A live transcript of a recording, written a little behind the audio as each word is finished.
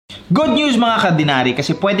Good news mga kadinari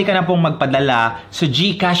kasi pwede ka na pong magpadala sa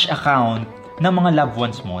GCash account ng mga loved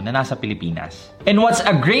ones mo na nasa Pilipinas. And what's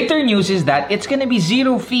a greater news is that it's gonna be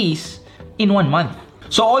zero fees in 1 month.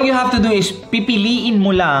 So all you have to do is pipiliin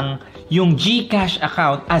mo lang yung GCash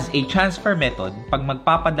account as a transfer method pag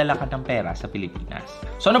magpapadala ka ng pera sa Pilipinas.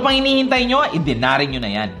 So ano pang hinihintay nyo? I-dinari nyo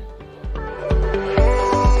na yan.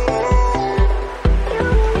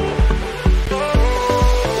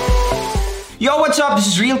 Yo, what's up? This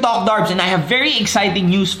is Real Talk Darbs and I have very exciting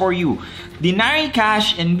news for you. Dinari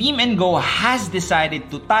Cash and Beam & Go has decided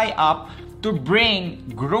to tie up to bring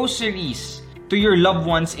groceries to your loved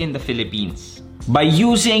ones in the Philippines. By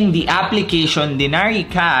using the application Dinari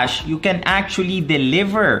Cash, you can actually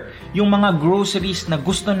deliver yung mga groceries na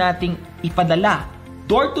gusto nating ipadala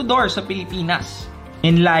door to door sa Pilipinas.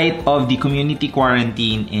 In light of the community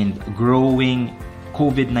quarantine and growing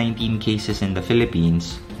COVID-19 cases in the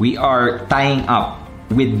Philippines, we are tying up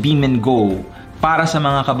with Beam & Go para sa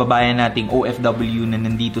mga kababayan nating OFW na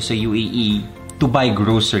nandito sa UAE to buy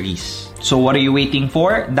groceries. So what are you waiting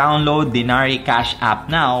for? Download Dinari Cash app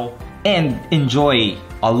now and enjoy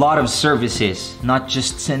a lot of services, not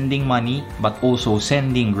just sending money, but also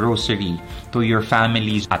sending grocery to your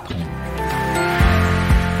families at home.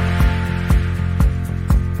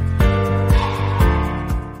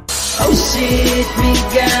 Shit,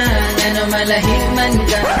 migan, ano malahiman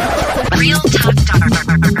ka. Real Talk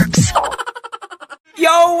Darbs.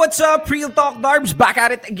 Yo, what's up? Real Talk Darbs back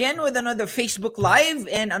at it again with another Facebook Live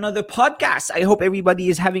and another podcast. I hope everybody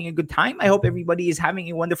is having a good time. I hope everybody is having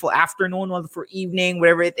a wonderful afternoon, wonderful evening,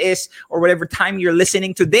 whatever it is, or whatever time you're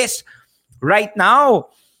listening to this right now.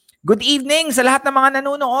 Good evening sa lahat ng mga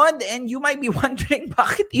nanonood, and you might be wondering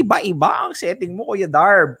bakit iba-iba ang setting mo, Kuya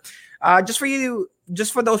Darb.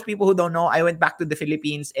 Just for those people who don't know, I went back to the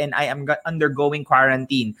Philippines and I am undergoing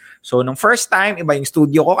quarantine. So, nung first time, iba yung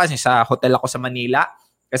studio ko kasi sa hotel ako sa Manila.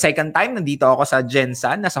 The second time, nandito ako sa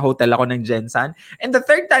Gensan. Nasa hotel ako ng Gensan. And the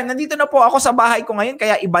third time, nandito na po ako sa bahay ko ngayon,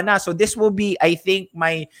 kaya iba na. So, this will be, I think,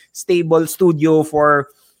 my stable studio for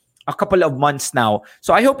a couple of months now.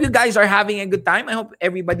 So, I hope you guys are having a good time. I hope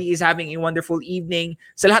everybody is having a wonderful evening.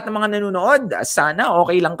 Sa lahat ng mga nanonood, sana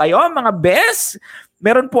okay lang kayo, mga best.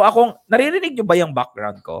 Meron po akong, naririnig nyo ba yung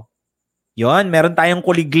background ko? Yon, meron tayong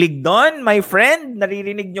kuliglig doon, my friend.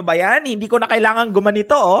 Naririnig nyo ba yan? Hindi ko na kailangan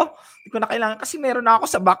gumanito, oh. Hindi ko na kailangan kasi meron na ako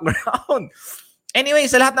sa background. Anyway,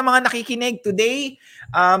 sa lahat ng mga nakikinig today,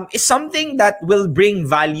 is something that will bring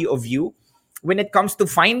value of you when it comes to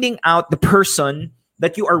finding out the person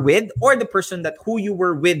that you are with or the person that who you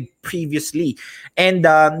were with previously. And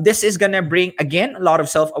this is gonna bring, again, a lot of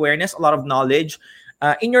self-awareness, a lot of knowledge,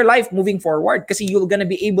 in your life moving forward kasi you're gonna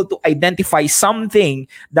be able to identify something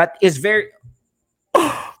that is very...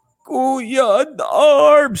 Kuya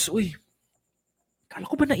Darbs! Uy, kala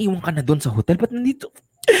ko ba naiwan ka na doon sa hotel? Ba't nandito?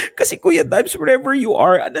 Kasi Kuya Darbs, wherever you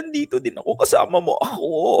are, nandito din ako, kasama mo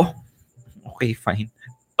ako. Okay, fine.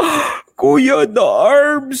 Kuya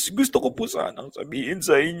Darbs, gusto ko po sanang sabihin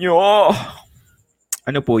sa inyo.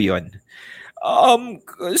 Ano po yun?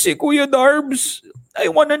 Kasi Kuya Darbs, I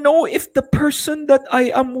wanna know if the person that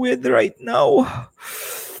I am with right now,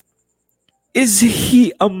 is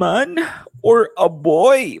he a man or a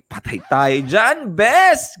boy? Patay tayo dyan,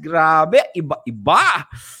 best! Grabe, iba-iba.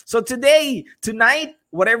 So tonight,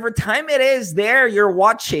 whatever time it is there you're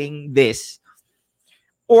watching this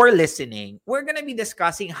or listening, we're gonna be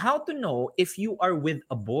discussing how to know if you are with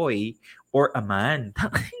a boy or a man.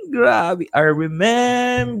 Grabe. I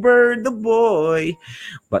remember the boy,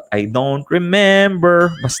 but I don't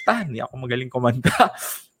remember. Basta, hindi ako magaling kumanta.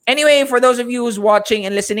 Anyway, for those of you who's watching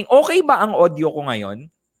and listening, okay ba ang audio ko ngayon?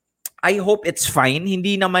 I hope it's fine.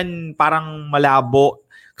 Hindi naman parang malabo.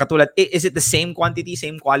 Katulad, is it the same quantity,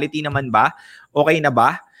 same quality naman ba? Okay na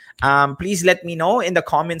ba? Please let me know in the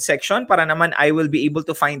comment section para naman I will be able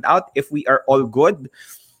to find out if we are all good.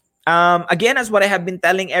 Again, as what I have been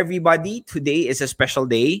telling everybody, today is a special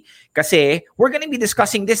day kasi we're gonna be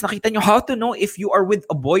discussing this. Nakita nyo how to know if you are with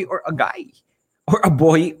a boy or a guy or a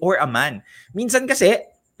boy or a man. Minsan kasi,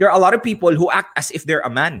 there are a lot of people who act as if they're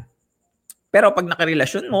a man. Pero pag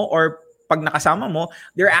nakarelasyon mo or pag nakasama mo,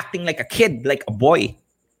 they're acting like a kid, like a boy.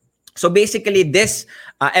 So basically, this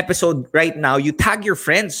episode right now, you tag your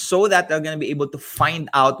friends so that they're going to be able to find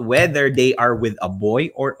out whether they are with a boy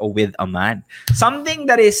or with a man. Something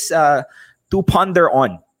that is to ponder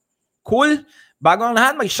on. Cool? Bago ang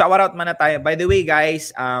lahat, mag-shoutout muna tayo. By the way,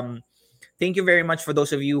 guys, thank you very much for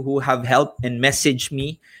those of you who have helped and messaged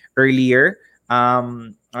me earlier.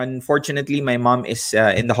 Unfortunately, my mom is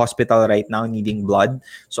in the hospital right now needing blood.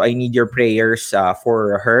 So I need your prayers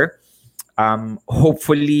for her.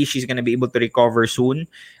 Hopefully, she's gonna be able to recover soon.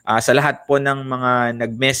 Sa lahat po ng mga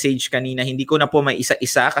nag-message kanina, hindi ko na po may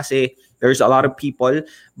isa-isa kasi there's a lot of people.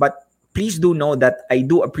 But please do know that I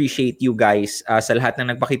do appreciate you guys sa lahat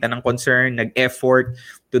ng nagpakita ng concern, nag-effort,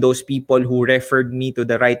 to those people who referred me to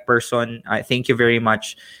the right person. Thank you very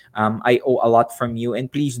much. I owe a lot from you.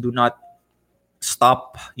 And please do not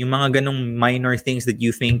stop yung mga ganong minor things that you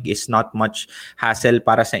think is not much hassle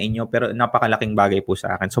para sa inyo pero napakalaking bagay po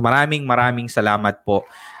sa akin. So maraming salamat po.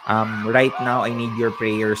 Right now, I need your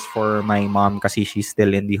prayers for my mom kasi she's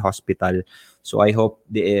still in the hospital. So I hope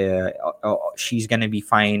she's gonna be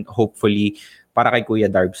fine, hopefully, para kay Kuya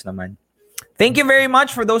Darbs naman. Thank you very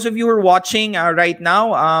much for those of you who are watching right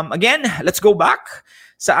now. Again, let's go back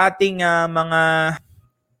sa ating sa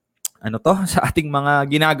ating mga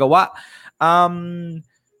ginagawa. How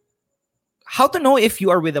to know if you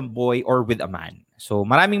are with a boy or with a man. So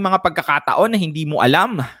maraming mga pagkakataon na hindi mo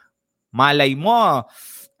alam. Malay mo,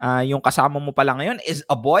 yung kasama mo pala ngayon is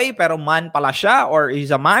a boy pero man pala siya, or is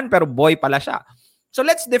a man pero boy pala siya. So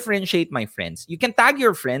let's differentiate, my friends. You can tag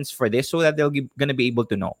your friends for this so that they're gonna be able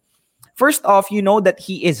to know. First off, you know that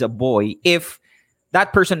he is a boy if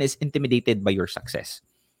that person is intimidated by your success.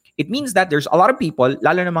 It means that there's a lot of people,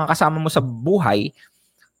 lalo na mga kasama mo sa buhay,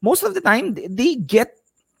 most of the time, they get,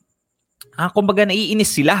 kumbaga naiinis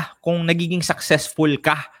sila kung nagiging successful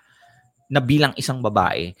ka na bilang isang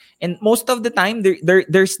babae. And most of the time,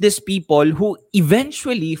 there's this people who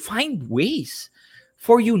eventually find ways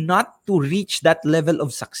for you not to reach that level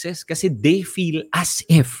of success kasi they feel as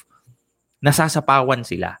if nasasapawan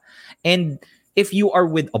sila. And if you are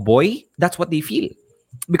with a boy, that's what they feel.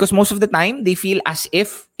 Because most of the time, they feel as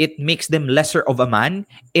if it makes them lesser of a man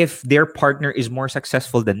if their partner is more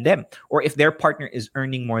successful than them, or if their partner is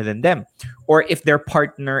earning more than them, or if their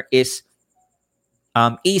partner is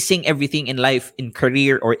acing everything in life, in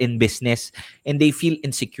career, or in business, and they feel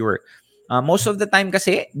insecure. Most of the time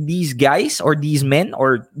kasi, these guys or these men,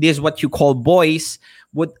 or this what you call boys,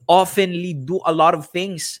 would oftenly do a lot of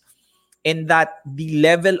things and that the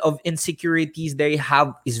level of insecurities they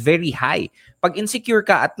have is very high. Pag insecure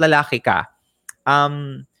ka at lalaki ka,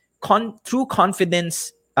 true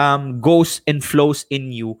confidence goes and flows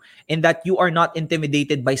in you, and that you are not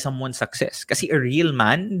intimidated by someone's success. Kasi a real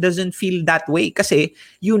man doesn't feel that way kasi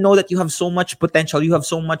you know that you have so much potential, you have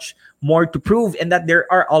so much more to prove, and that there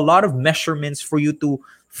are a lot of measurements for you to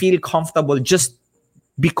feel comfortable just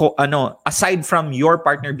because, aside from your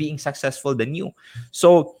partner being successful than you.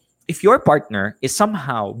 So, if your partner is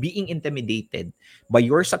somehow being intimidated by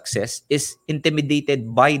your success, is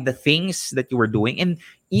intimidated by the things that you were doing, and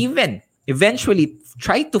even eventually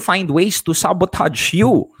try to find ways to sabotage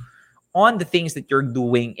you on the things that you're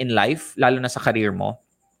doing in life, lalo na sa career mo,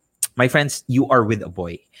 my friends, you are with a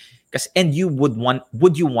boy. And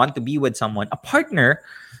would you want to be with someone, a partner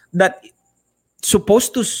that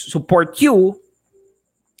supposed to support you,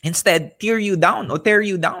 instead tear you down?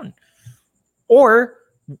 Or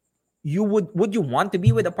would you want to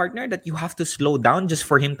be with a partner that you have to slow down just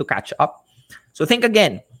for him to catch up? So think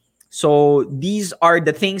again. So these are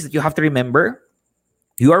the things that you have to remember.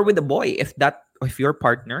 You are with a boy if your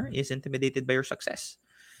partner is intimidated by your success.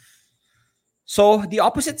 So the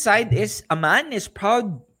opposite side is a man is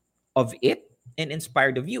proud of it and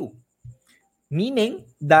inspired of you. Meaning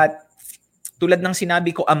that, tulad ng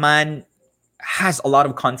sinabi ko, a man has a lot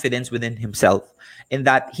of confidence within himself, and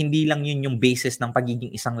that hindi lang yun yung basis ng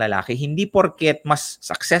pagiging isang lalaki. Hindi porket mas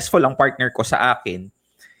successful ang partner ko sa akin,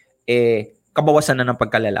 kabawasan na ng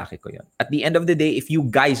pagkalalaki ko yun. At the end of the day, if you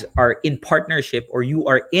guys are in partnership or you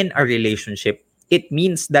are in a relationship, it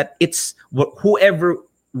means that it's whoever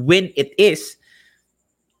win it is,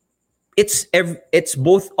 it's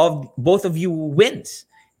both of you wins.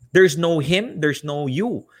 There's no him, there's no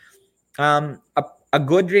you. A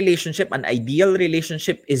good relationship, an ideal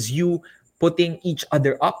relationship, is you putting each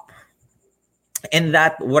other up. And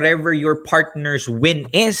that whatever your partner's win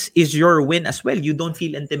is your win as well. You don't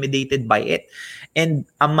feel intimidated by it. And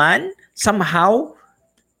a man, somehow,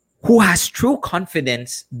 who has true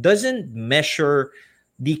confidence, doesn't measure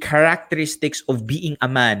the characteristics of being a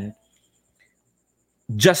man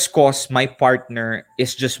just cause my partner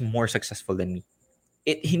is just more successful than me.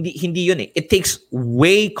 Hindi yun eh. It takes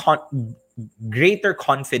way greater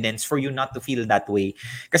confidence for you not to feel that way.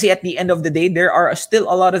 Kasi at the end of the day, there are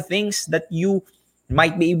still a lot of things that you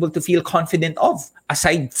might be able to feel confident of,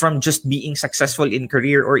 aside from just being successful in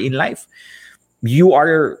career or in life. You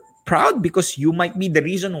are proud because you might be the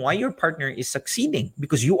reason why your partner is succeeding,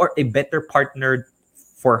 because you are a better partner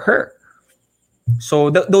for her. So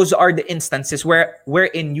those are the instances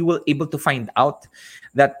wherein you will able to find out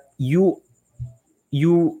that you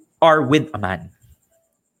are with a man.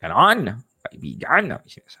 Ganon. Kaibigan.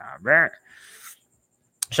 Sinasabi.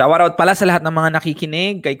 Shoutout pala sa lahat ng mga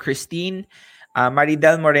nakikinig. Kay Christine,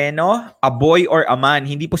 Maridel Moreno, a boy or a man.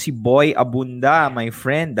 Hindi po si Boy Abunda, my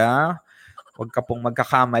friend. Huwag ka pong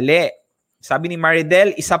magkakamali. Sabi ni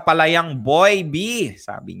Maridel, isa pala yung boy, B.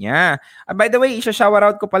 Sabi niya. By the way,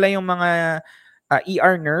 isa-shoutout ko pala yung mga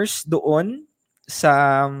ER nurse doon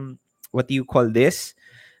sa, what do you call this?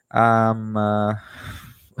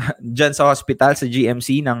 Dyan sa hospital, sa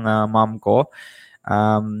GMC ng mom ko.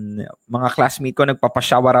 Mga classmate ko,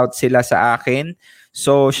 nagpapa-shoutout sila sa akin.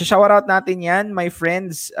 So, shoutout natin yan, my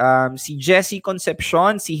friends. Si Jessie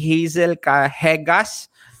Concepcion, si Hazel Cahegas,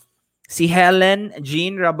 si Helen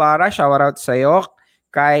Jean Rabara, shoutout sa'yo.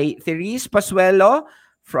 Kay Therese Pasuelo,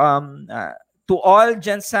 from to all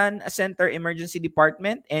Jensen Center Emergency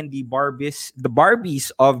Department and the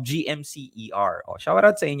Barbies of GMC ER.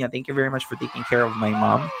 Shoutout sa inyo. Thank you very much for taking care of my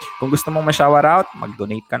mom. Kung gusto mong ma-shoutout,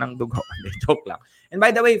 mag-donate ka ng dugo. Joke lang. And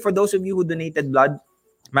by the way, for those of you who donated blood,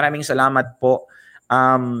 maraming salamat po.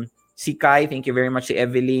 Si Kai, thank you very much. Si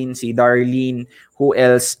Evelyn, si Darlene, who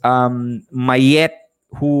else? Mayet,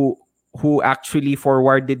 who actually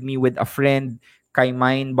forwarded me with a friend. Kay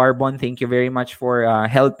Mine Barbon, thank you very much for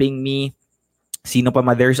helping me. Sino pa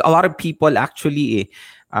ma? There's a lot of people actually.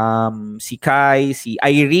 Si Kai, si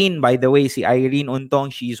Irene, by the way, si Irene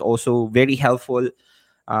Untong, she's also very helpful.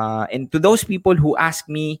 And to those people who ask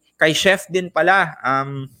me, kay Chef din pala,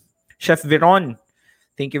 Chef Veron,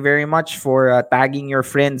 thank you very much for tagging your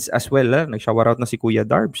friends as well. Nag-shoutout na si Kuya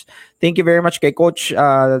Darbs. Thank you very much kay Coach,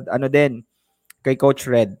 kay Coach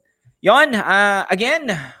Red. Yon, again,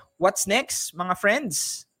 what's next, mga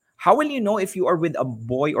friends? How will you know if you are with a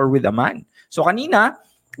boy or with a man? So kanina,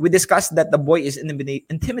 we discussed that the boy is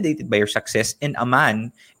intimidated by your success and a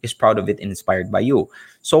man is proud of it and inspired by you.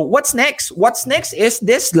 So what's next? What's next is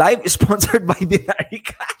this live is sponsored by Denari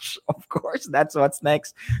Cash. Of course, that's what's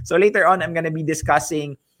next. So later on, I'm going to be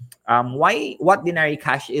discussing what Denari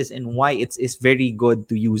Cash is and why it's very good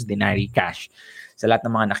to use Denari Cash sa lahat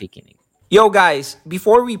ng mga nakikinig. Yo guys,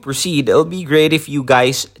 before we proceed, it'll be great if you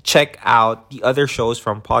guys check out the other shows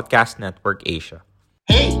from Podcast Network Asia.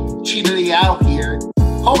 Hey, Chino Liao here,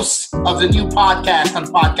 host of the new podcast on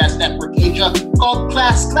Podcast Network Asia called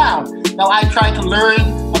Class Clown. Now, I try to learn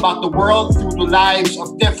about the world through the lives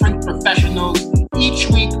of different professionals each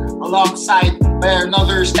week alongside by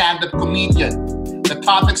another stand-up comedian. The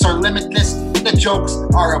topics are limitless and the jokes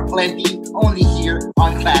are aplenty only here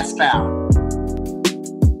on Class Clown.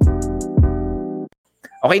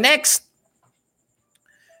 Okay, next.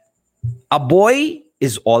 A boy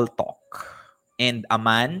is all talk and a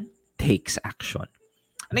man takes action.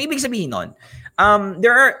 Ano ibig sabihin nun?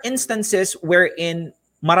 There are instances wherein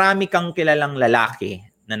marami kang kilalang lalaki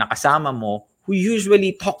na nakasama mo who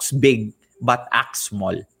usually talks big but acts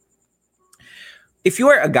small. If you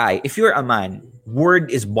are a guy, if you're a man,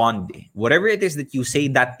 word is bond. Whatever it is that you say,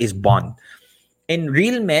 that is bond. And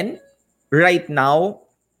real men, right now,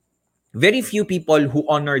 very few people who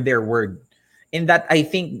honor their word. And that I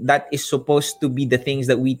think that is supposed to be the things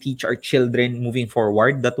that we teach our children moving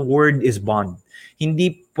forward. That word is bond.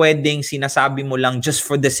 Hindi pwedeng sinasabi mo lang just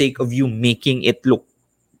for the sake of you making it look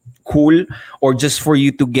cool or just for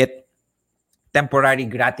you to get temporary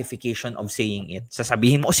gratification of saying it.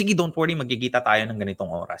 Sasabihin mo, sige, don't worry, magkikita tayo ng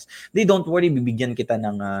ganitong oras. They don't worry, bibigyan kita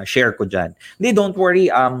ng share ko dyan. They don't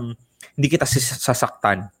worry, hindi kita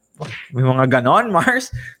sasaktan. May mga ganon,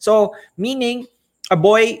 Mars. So, meaning, a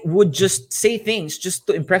boy would just say things just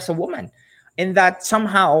to impress a woman. And that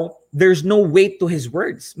somehow, there's no weight to his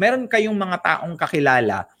words. Meron kayong mga taong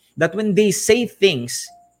kakilala that when they say things,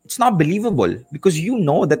 it's not believable because you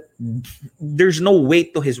know that there's no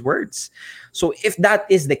weight to his words. So, if that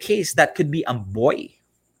is the case, that could be a boy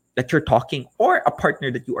that you're talking or a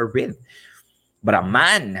partner that you are with. But a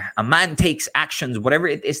man takes actions. Whatever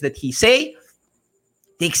it is that he say,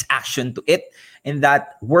 takes action to it, and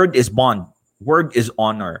that word is bond. Word is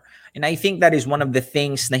honor. And I think that is one of the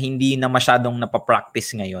things na hindi na masyadong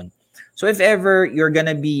napapractice ngayon. So if ever you're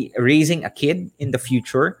gonna be raising a kid in the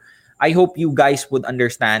future, I hope you guys would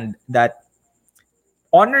understand that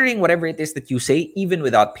honoring whatever it is that you say, even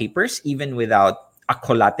without papers, even without a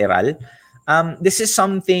collateral, this is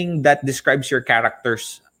something that describes your character.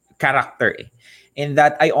 In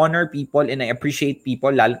that I honor people and I appreciate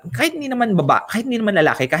people, kahit hindi naman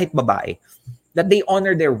lalaki, kahit babae, that they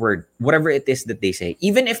honor their word, whatever it is that they say.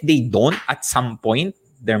 Even if they don't, at some point,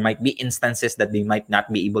 there might be instances that they might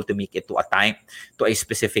not be able to make it to a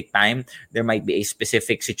specific time. There might be a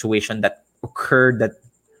specific situation that occurred that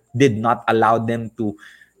did not allow them to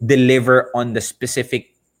deliver on the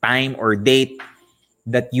specific time or date.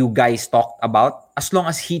 that you guys talked about, as long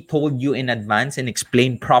as he told you in advance and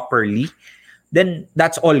explained properly, then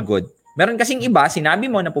that's all good. Meron kasing iba,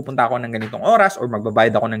 sinabi mo na pupunta ako ng ganitong oras or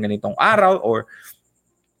magbabayad ako ng ganitong araw or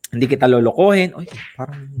hindi kita lolokohin. Oy,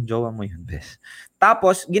 parang jowa mo yun, bes.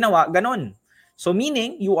 Tapos, ginawa, ganon. So,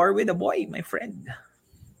 meaning, you are with a boy, my friend.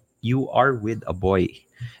 You are with a boy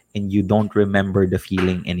and you don't remember the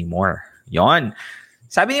feeling anymore. Yon.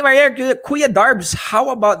 Sabi ni Maria, Kuya Darbs,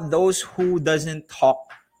 how about those who doesn't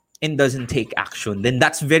talk and doesn't take action? Then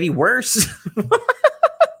that's very worse.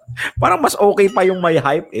 Parang mas okay pa yung may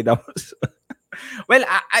hype. Well,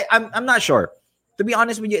 I'm not sure. To be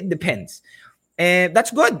honest with you, it depends.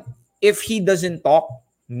 That's good. If he doesn't talk,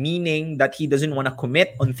 meaning that he doesn't want to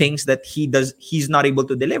commit on things that he's not able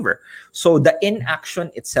to deliver. So the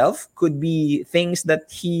inaction itself could be things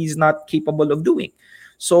that he's not capable of doing.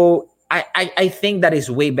 So I think that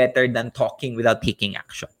is way better than talking without taking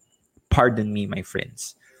action. Pardon me, my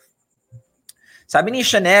friends. Sabi ni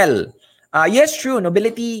Chanel, yes, true.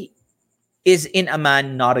 Nobility is in a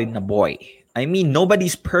man, not in a boy. I mean,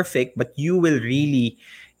 nobody's perfect, but you will really,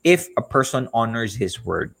 if a person honors his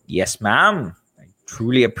word. Yes, ma'am. I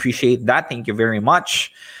truly appreciate that. Thank you very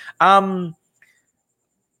much. What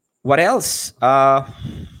else?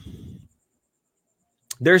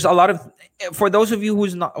 There's a lot of, for those of you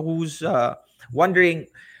who's wondering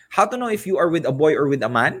how to know if you are with a boy or with a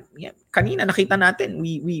man. Yeah, kanina nakita natin,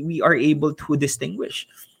 we are able to distinguish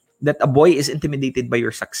that a boy is intimidated by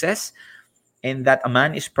your success and that a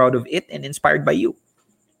man is proud of it and inspired by you.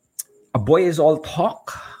 A boy is all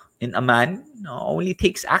talk and a man only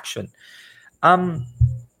takes action.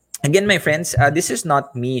 Again, my friends, this is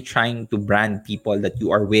not me trying to brand people that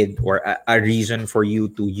you are with or a reason for you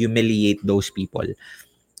to humiliate those people.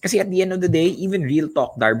 Kasi at the end of the day, even Real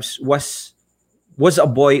Talk Darbs was a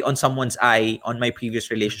boy on someone's eye on my previous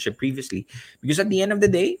relationship previously. Because at the end of the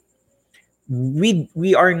day,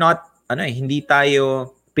 we are not, hindi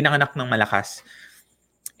tayo pinanganak ng malakas.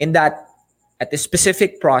 In that, at a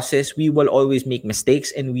specific process, we will always make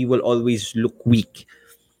mistakes and we will always look weak.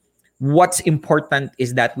 What's important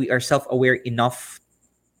is that we are self-aware enough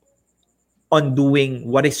on doing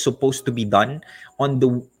what is supposed to be done,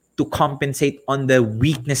 to compensate on the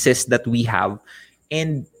weaknesses that we have,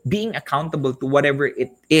 and being accountable to whatever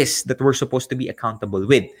it is that we're supposed to be accountable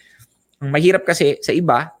with. Ang mahirap kasi sa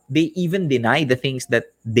iba, they even deny the things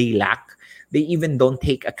that they lack. They even don't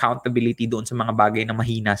take accountability doon sa mga bagay na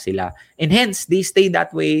mahina sila. And hence, they stay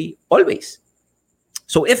that way always.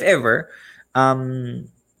 So if ever,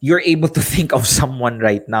 you're able to think of someone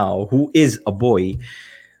right now who is a boy,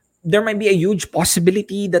 there might be a huge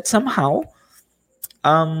possibility that somehow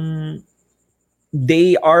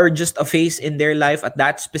they are just a phase in their life at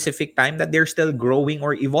that specific time that they're still growing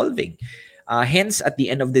or evolving. Hence, at the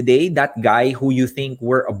end of the day, that guy who you think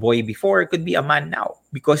were a boy before could be a man now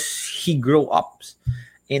because he grew up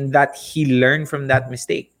and that he learned from that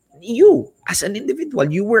mistake. You, as an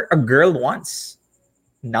individual, you were a girl once,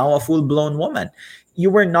 now a full-blown woman. You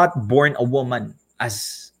were not born a woman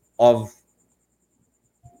as of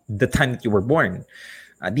the time that you were born.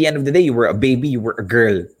 At the end of the day, you were a baby, you were a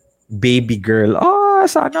girl. Baby girl.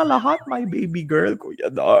 Sana lahat my baby girl, Kuya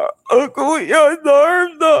Darb. Kuya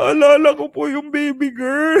Darb, naalala ko po yung baby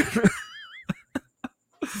girl.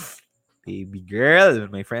 Baby girl,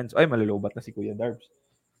 my friends. Ay, malulubat na si Kuya Darb.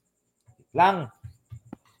 Lang.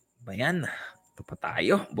 Ba yan? Ito pa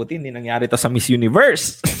tayo. Buti hindi nangyari to sa Miss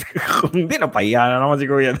Universe. Kung hindi, napahiya na naman si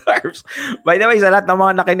Kuya Darb. By the way, sa lahat ng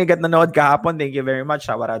mga nakinig at nanood kahapon, thank you very much.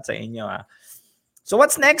 Shout out sa inyo. So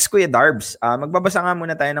what's next, Kuya Darbs? Magbabasa nga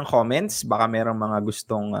muna tayo ng comments. Baka merong mga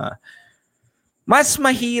gustong... mas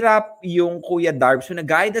mahirap yung Kuya Darbs when a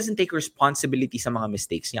guy doesn't take responsibility sa mga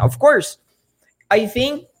mistakes niya. Of course, I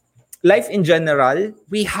think life in general,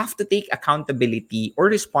 we have to take accountability or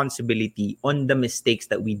responsibility on the mistakes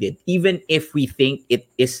that we did, even if we think it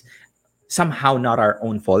is somehow not our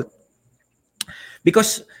own fault.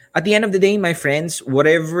 Because at the end of the day, my friends,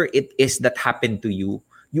 whatever it is that happened to you,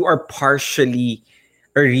 you are partially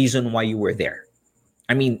a reason why you were there.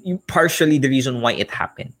 I mean, you partially the reason why it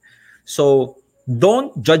happened. So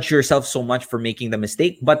don't judge yourself so much for making the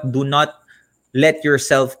mistake, but do not let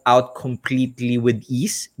yourself out completely with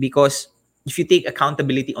ease, because if you take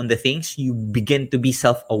accountability on the things, you begin to be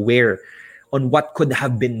self-aware on what could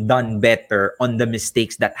have been done better on the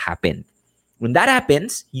mistakes that happened. When that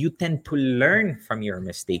happens, you tend to learn from your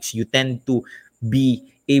mistakes. You tend to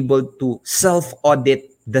be able to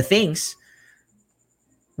self-audit the things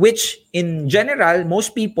which in general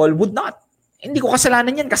most people would not. Hindi ko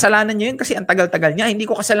kasalanan yan, kasalanan niya yun kasi ang tagal-tagal niya. Hindi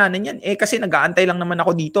ko kasalanan yan kasi nag-aantay lang naman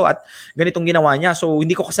ako dito at ganitong ginawa niya, so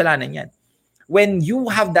hindi ko kasalanan yan. when you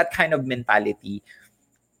have that kind of mentality,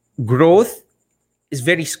 growth is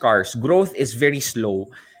very scarce. Growth is very slow.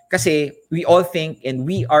 Kasi we all think, and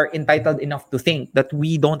we are entitled enough to think, that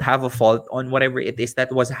we don't have a fault on whatever it is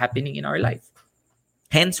that was happening in our life.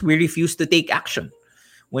 Hence, we refuse to take action.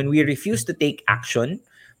 When we refuse to take action,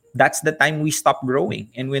 that's the time we stop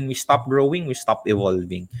growing. And when we stop growing, we stop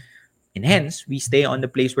evolving. And hence, we stay on the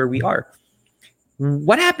place where we are.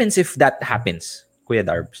 What happens if that happens, Kuya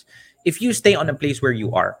Darbs? If you stay on a place where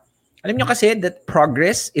you are, alam nyo kasi that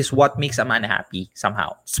progress is what makes a man happy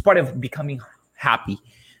somehow. It's part of becoming happy.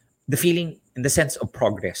 The feeling in the sense of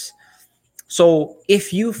progress. So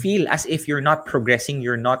if you feel as if you're not progressing,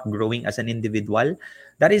 you're not growing as an individual,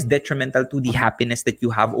 that is detrimental to the happiness that you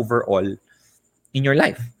have overall in your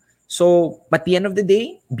life. So at the end of the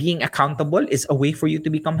day, being accountable is a way for you to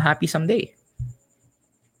become happy someday.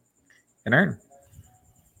 Ganun.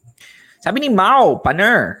 Sabi ni Mao,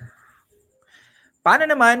 Paner, paano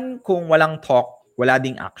naman kung walang talk, wala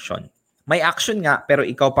ding action? May action nga, pero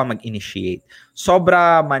ikaw pa mag-initiate.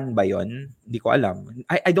 Sobra man ba yun? Hindi ko alam.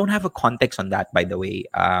 I don't have a context on that, by the way,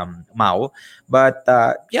 Mao. But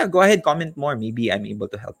yeah, go ahead, comment more. Maybe I'm able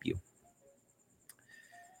to help you.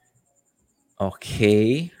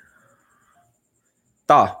 Okay.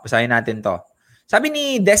 Basahin natin to. Sabi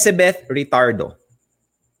ni Decibeth Ritardo,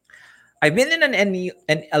 I've been in an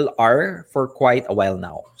NLR for quite a while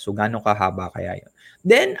now. So, gaano kahaba kaya yun?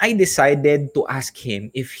 Then, I decided to ask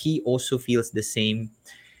him if he also feels the same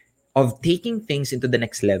of taking things into the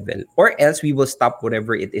next level, or else we will stop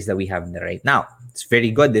whatever it is that we have right now. It's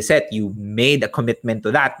very good, they said. You made a commitment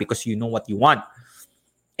to that because you know what you want.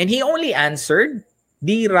 And he only answered,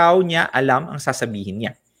 di raw niya alam ang sasabihin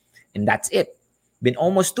niya. And that's it. Been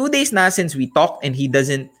almost 2 days na since we talked and he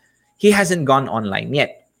hasn't gone online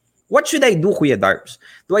yet. What should I do, Kuya Darbs?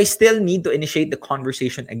 Do I still need to initiate the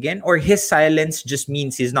conversation again, or his silence just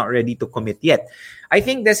means he's not ready to commit yet? I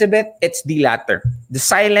think, Decibeth, it's the latter. The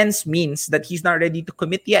silence means that he's not ready to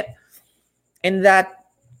commit yet. And that,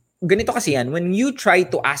 ganito kasi yan, when you try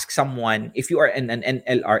to ask someone if you are in an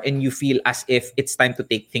NLR and you feel as if it's time to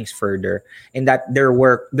take things further, and that there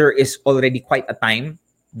is already quite a time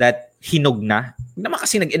that hinog na. Hindi naman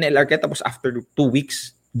kasi nag-NLR ka tapos after 2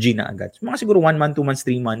 weeks, G na agad. Mga siguro 1 month, 2 months,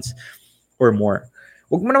 3 months, or more.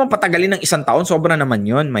 Huwag mo naman patagalin ng 1 taon. Sobra naman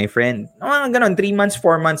yun, my friend. Ganon, 3 months,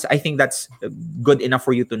 4 months, I think that's good enough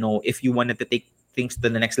for you to know if you wanted to take things to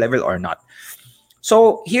the next level or not.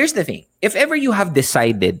 So, here's the thing. If ever you have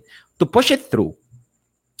decided to push it through,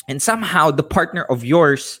 and somehow the partner of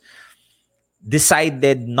yours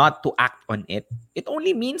decided not to act on it, it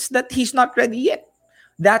only means that he's not ready yet.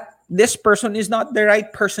 That this person is not the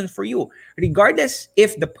right person for you. Regardless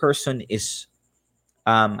if the person is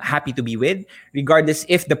happy to be with, regardless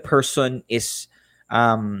if the person is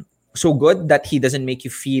so good that he doesn't make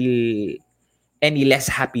you feel any less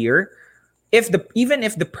happier, even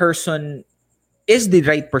if the person is the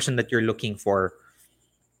right person that you're looking for,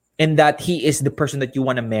 and that he is the person that you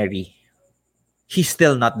want to marry, he's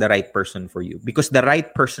still not the right person for you, because the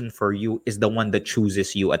right person for you is the one that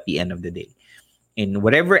chooses you at the end of the day. In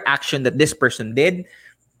whatever action that this person did,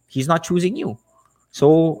 he's not choosing you.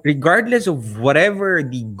 So regardless of whatever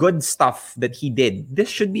the good stuff that he did, this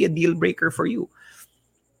should be a deal breaker for you.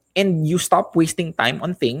 And you stop wasting time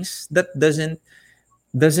on things that doesn't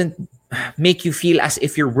make you feel as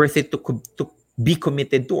if you're worth it to be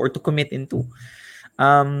committed to or to commit into.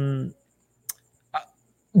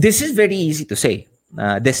 This is very easy to say,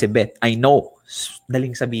 Decibet. I know,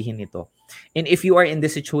 daling sabihin ito. And if you are in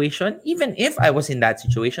this situation, even if I was in that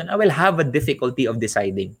situation, I will have a difficulty of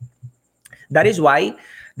deciding. That is why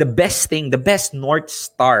the best North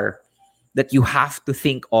Star that you have to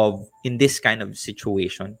think of in this kind of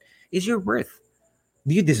situation is your worth.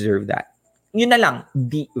 Do you deserve that? Yun na lang,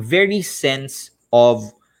 the very sense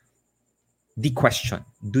of the question.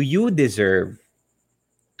 Do you deserve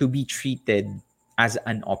to be treated as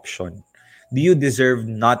an option? Do you deserve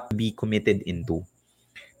not to be committed into?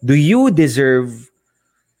 Do you deserve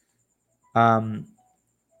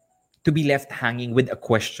to be left hanging with a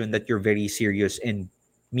question that you're very serious and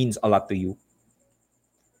means a lot to you?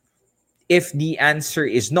 If the answer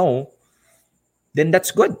is no, then that's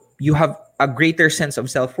good. You have a greater sense of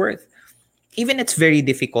self-worth. Even it's very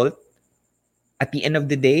difficult, at the end of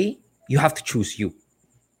the day, you have to choose you.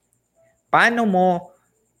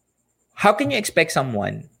 How can you expect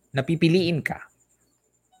someone na pipiliin ka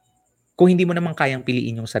kung hindi mo naman kayang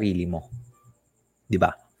piliin yung sarili mo?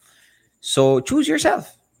 Diba? So, choose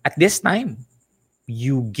yourself. At this time,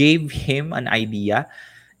 you gave him an idea,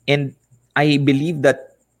 and I believe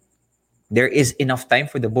that there is enough time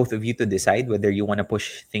for the both of you to decide whether you want to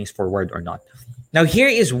push things forward or not. Now, here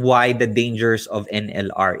is why the dangers of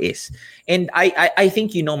NLR is. And I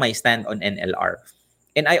think you know my stand on NLR.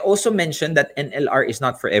 And I also mentioned that NLR is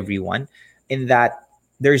not for everyone, in that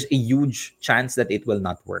there's a huge chance that it will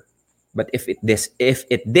not work. But if it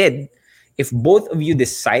did, if both of you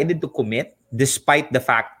decided to commit, despite the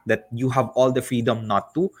fact that you have all the freedom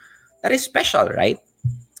not to, that is special, right?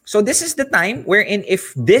 So this is the time wherein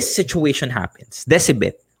if this situation happens,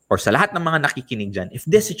 Decibit, or sa lahat ng mga nakikinig dyan, if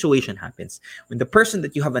this situation happens, when the person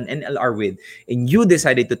that you have an NLR with, and you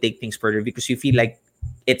decided to take things further because you feel like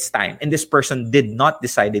it's time, and this person did not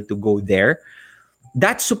decided to go there,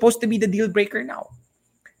 that's supposed to be the deal breaker now.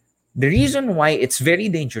 The reason why it's very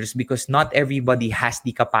dangerous because not everybody has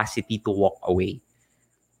the capacity to walk away.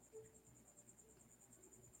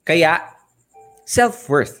 Kaya,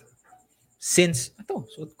 self-worth. Since,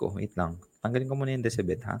 suot ko, wait lang. Tanggalin ko muna yung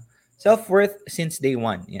Decibit, ha? Self-worth since day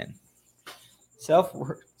one. Yan.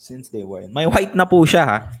 Self-worth since day one. May white na po siya,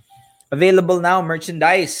 ha? Available now,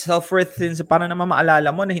 merchandise. Self-worth since, para naman maalala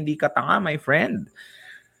mo na hindi ka tanga, my friend.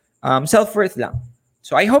 Self-worth lang.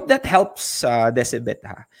 So I hope that helps Decibit,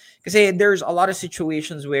 ha? Kasi there's a lot of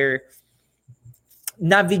situations where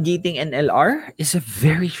navigating NLR is a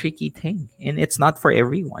very tricky thing. And it's not for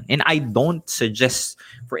everyone. And I don't suggest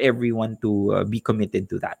for everyone to be committed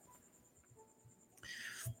to that.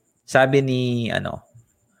 Sabi ni,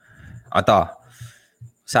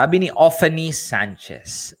 sabi ni Ophany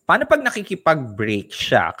Sanchez, paano pag nakikipag-break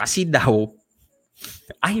siya? Kasi daw,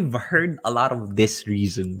 I've heard a lot of these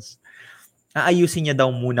reasons. Aayusin niya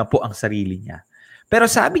daw muna po ang sarili niya. Pero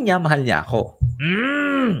sabi niya, mahal niya ako.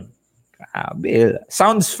 Grabe.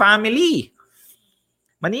 Sounds family.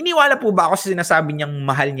 Maniniwala po ba ako sa sinasabi niyang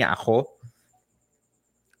mahal niya ako?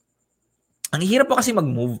 Ang hirap po kasi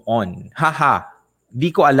mag-move on. Haha.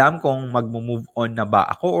 Di ko alam kung mag-move on na ba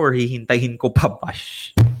ako or hihintayin ko pa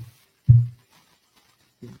bash.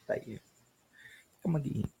 Hintay. Ka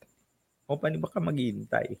maghihintay. O paano ba ka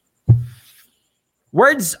maghihintay?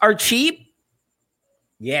 Words are cheap.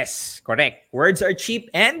 Yes, correct. Words are cheap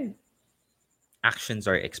and actions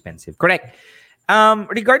are expensive. Correct.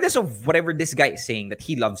 Regardless of whatever this guy is saying that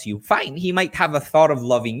he loves you, fine. He might have a thought of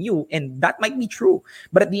loving you, and that might be true.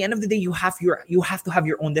 But at the end of the day, you have to have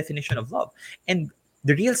your own definition of love. And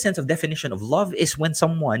the real sense of definition of love is when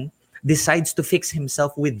someone decides to fix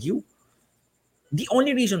himself with you. The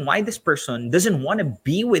only reason why this person doesn't want to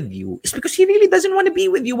be with you is because he really doesn't want to be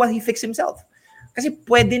with you while he fixes himself. Kasi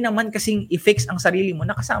pwede naman kasing i-fix ang sarili mo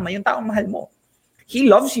na kasama yung taong mahal mo. He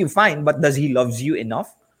loves you fine, but does he loves you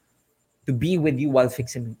enough to be with you while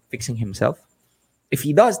fixing himself? If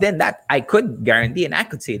he does, then that I could guarantee and I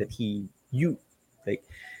could say that he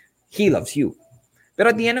loves you. But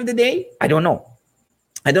at the end of the day, I don't know.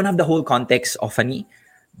 I don't have the whole context of Fanny.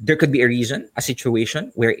 There could be a reason, a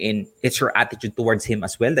situation wherein it's your attitude towards him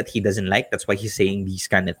as well that he doesn't like. That's why he's saying these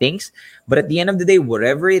kind of things. But at the end of the day,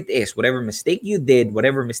 whatever it is, whatever mistake you did,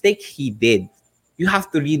 whatever mistake he did, you have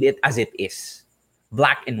to read it as it is.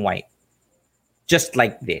 Black and white. Just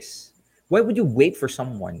like this. Why would you wait for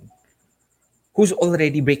someone who's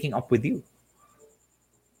already breaking up with you?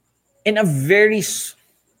 In a very,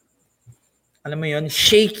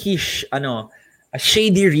 shaky, a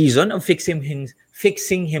shady reason of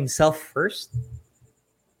fixing himself first.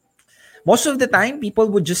 Most of the time, people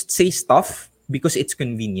would just say stuff because it's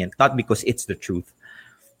convenient, not because it's the truth.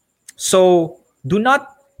 So, do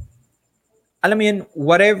not,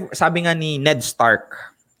 whatever, sabi nga ni Ned Stark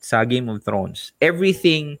sa Game of Thrones,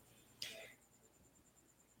 everything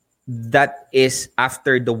that is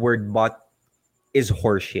after the word but is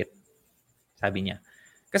horseshit. Sabi niya.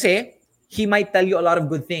 Kasi, he might tell you a lot of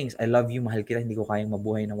good things. I love you, mahal kita, hindi ko kayang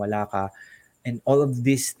mabuhay na wala ka. And all of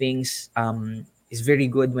these things is very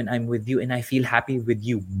good when I'm with you and I feel happy with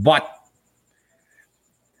you. But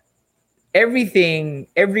every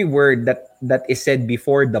word that is said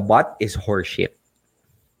before the but is horseshit.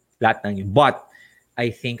 Lahat ng yun. But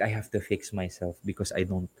I think I have to fix myself because I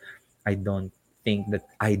don't think that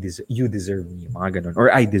you deserve me. Mga ganun.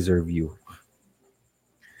 Or I deserve you.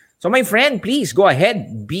 So my friend, please go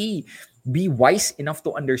ahead. Be wise enough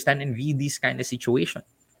to understand and read this kind of situation.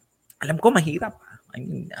 Alam ko mahirap. I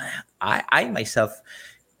mean, I myself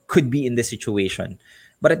could be in this situation.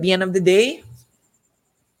 But at the end of the day,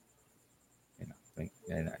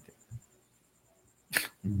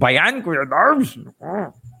 bayan, Kuya Darbs.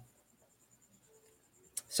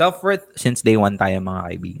 Self-worth since day one tayo, mga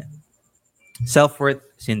kaibigan. Self-worth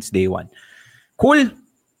since day one. Cool.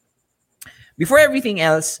 Before anything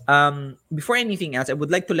else, I would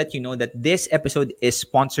like to let you know that this episode is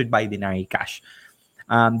sponsored by Denari Cash.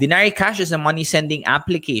 Dinari Cash is a money sending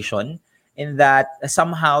application in that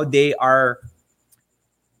somehow they are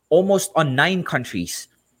almost on 9 countries.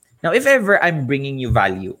 Now, if ever I'm bringing you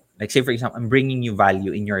value, like say for example, I'm bringing you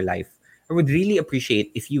value in your life, I would really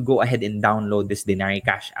appreciate if you go ahead and download this Dinari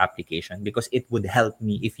Cash application because it would help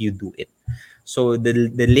me if you do it. So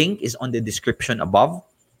the link is on the description above.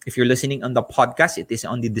 If you're listening on the podcast, it is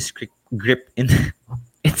on the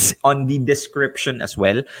it's on the description as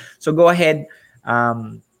well. So go ahead,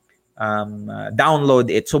 download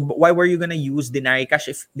it. So why were you gonna use Dinari Cash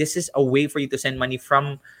if this is a way for you to send money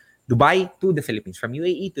from Dubai to the Philippines, from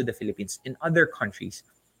UAE to the Philippines, in other countries?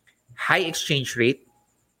 High exchange rate,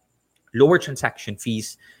 lower transaction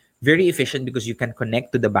fees, very efficient because you can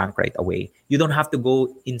connect to the bank right away. You don't have to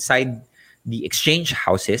go inside the exchange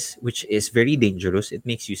houses, which is very dangerous. It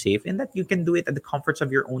makes you safe, and that you can do it at the comforts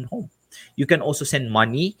of your own home. You can also send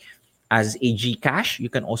money as a GCash. You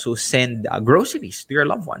can also send groceries to your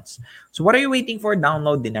loved ones. So what are you waiting for?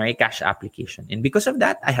 Download the Dinari Cash application. And because of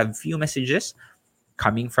that, I have few messages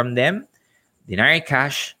coming from them. Dinari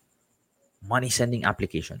Cash money sending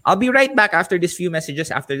application. I'll be right back after these few messages.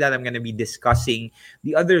 After that, I'm going to be discussing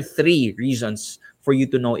the other 3 reasons for you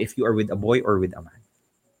to know if you are with a boy or with a man.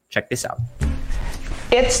 Check this out.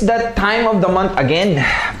 It's the time of the month again.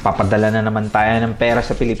 Papadala na naman tayo ng pera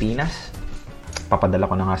sa Pilipinas. Papadala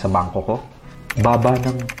ko na nga sa bangko ko. Baba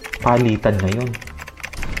ng palitan ngayon.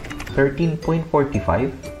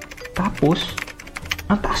 13.45. Tapos,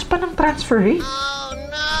 ang taas pa ng transfer rate.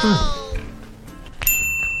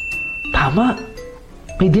 Tama.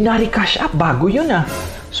 May Dinari Cash app. Bago yun ah.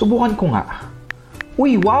 Subukan ko nga.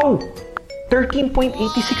 Uy, wow! 13.86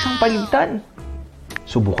 ang palitan.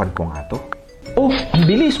 Subukan ko nga to. Oh, ang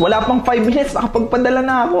bilis. Wala pang 5 minutes. Nakapagpadala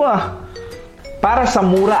na ako ah. Para sa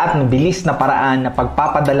mura at mabilis na paraan na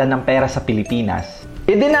pagpapadala ng pera sa Pilipinas,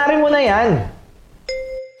 i-dinari mo na yan.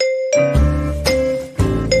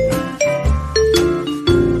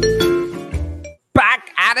 Back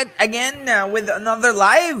at it again with another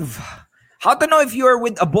live. How to know if you are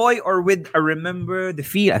with a boy or with a remember the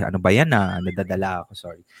feel. Ano ba yan na? Nadadala ako,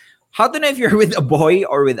 sorry. How to know if you're with a boy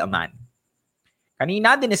or with a man?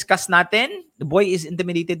 Kanina, diniscuss natin, the boy is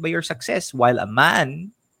intimidated by your success while a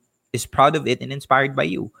man is proud of it and inspired by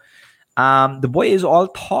you. The boy is all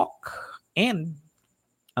talk and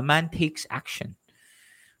a man takes action.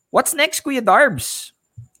 What's next, Kuya Darbs?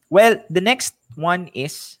 Well, the next one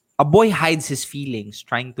is a boy hides his feelings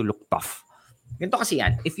trying to look tough. Ganito kasi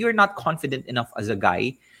yan. If you're not confident enough as a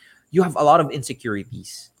guy, you have a lot of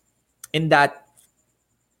insecurities. In that,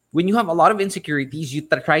 when you have a lot of insecurities, you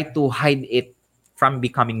try to hide it from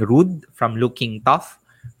becoming rude, from looking tough,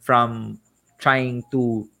 from trying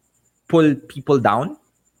to pull people down.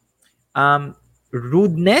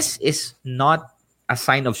 Rudeness is not a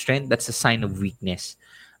sign of strength. That's a sign of weakness.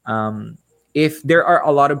 If there are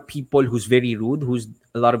a lot of people who's very rude, who's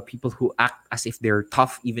a lot of people who act as if they're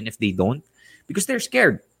tough, even if they don't, because they're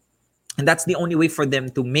scared. And that's the only way for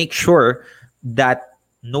them to make sure that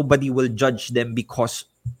nobody will judge them because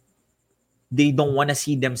they don't want to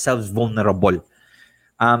see themselves vulnerable.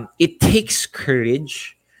 It takes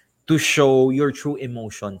courage to show your true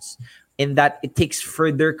emotions, in that it takes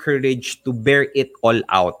further courage to bear it all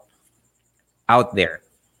out there.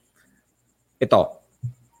 Ito.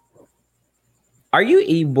 Are you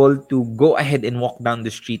able to go ahead and walk down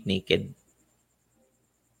the street naked?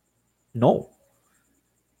 No.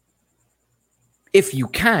 If you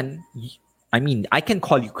can, I mean, I can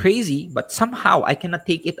call you crazy, but somehow I cannot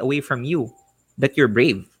take it away from you that you're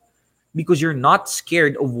brave. Because you're not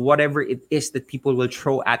scared of whatever it is that people will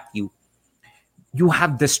throw at you. You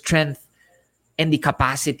have the strength and the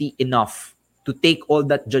capacity enough to take all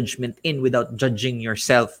that judgment in without judging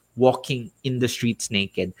yourself walking in the streets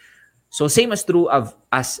naked. So same as true of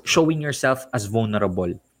as showing yourself as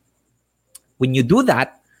vulnerable. When you do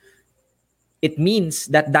that, it means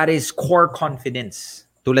that that is core confidence.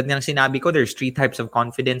 Tulad ng sinabi ko, there's 3 types of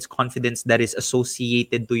confidence. Confidence that is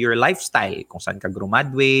associated to your lifestyle. Kung saan ka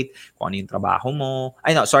graduate, kung ano yung trabaho mo.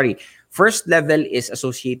 First level is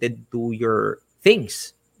associated to your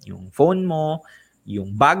things. Yung phone mo,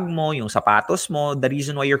 yung bag mo, yung sapatos mo. The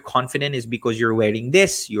reason why you're confident is because you're wearing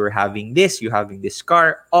this, you're having this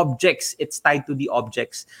car. Objects, it's tied to the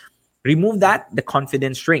objects. Remove that, the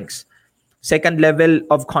confidence shrinks. Second type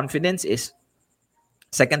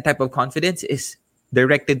of confidence is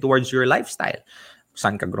directed towards your lifestyle.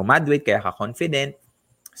 Saan ka graduate, kaya ka confident.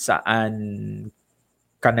 Saan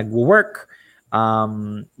ka nag-work.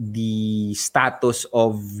 The status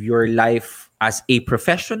of your life as a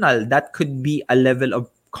professional, that could be a level of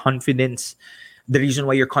confidence. The reason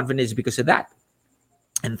why you're confident is because of that.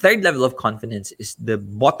 And third level of confidence is the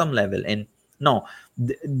bottom level. And no,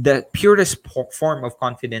 the purest form of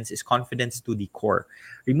confidence is confidence to the core.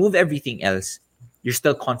 Remove everything else. You're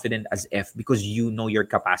still confident as F because you know your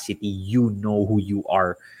capacity, you know who you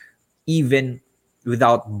are, even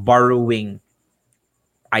without borrowing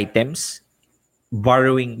items.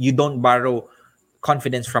 You don't borrow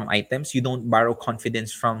confidence from items, you don't borrow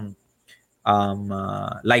confidence from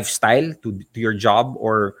lifestyle to your job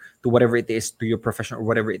or to whatever it is, to your profession or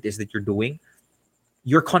whatever it is that you're doing.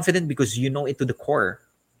 You're confident because you know it to the core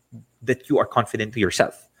that you are confident to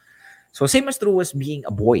yourself. So same as true as being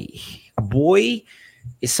a boy. A boy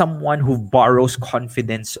is someone who borrows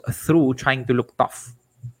confidence through trying to look tough.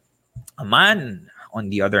 A man, on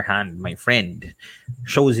the other hand, my friend,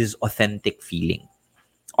 shows his authentic feeling.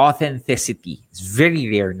 Authenticity is very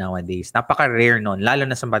rare nowadays. Napaka-rare nun, lalo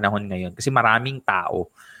na sa panahon ngayon. Kasi maraming tao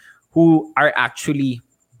who are actually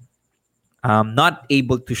not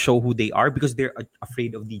able to show who they are because they're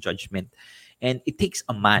afraid of the judgment. And it takes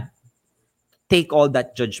a man take all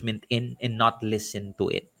that judgment in and not listen to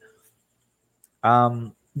it.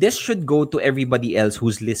 This should go to everybody else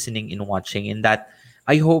who's listening and watching, in that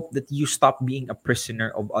I hope that you stop being a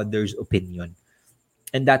prisoner of others' opinion,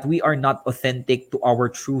 and that we are not authentic to our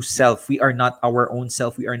true self. We are not our own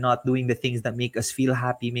self. We are not doing the things that make us feel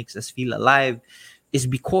happy, makes us feel alive, is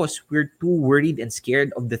because we're too worried and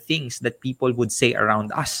scared of the things that people would say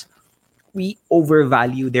around us. We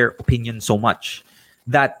overvalue their opinion so much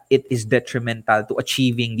that it is detrimental to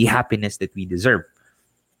achieving the happiness that we deserve.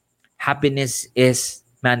 Happiness is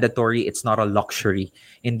mandatory. It's not a luxury.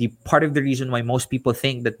 And the part of the reason why most people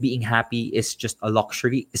think that being happy is just a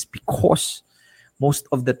luxury is because most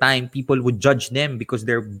of the time people would judge them because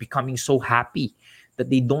they're becoming so happy that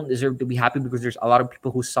they don't deserve to be happy, because there's a lot of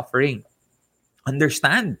people who's suffering.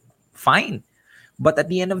 Understand, fine. But at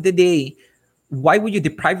the end of the day, why would you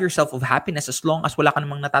deprive yourself of happiness as long as wala ka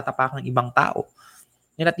namang natatapakang ibang tao?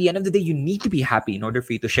 And at the end of the day, you need to be happy in order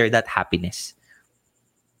for you to share that happiness.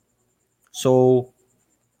 So,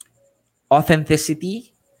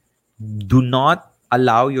 authenticity, do not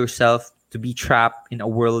allow yourself to be trapped in a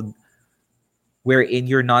world wherein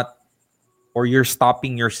you're not, or you're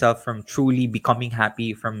stopping yourself from truly becoming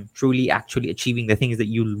happy, from truly actually achieving the things that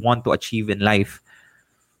you want to achieve in life,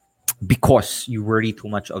 because you worry too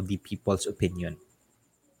much of the people's opinion.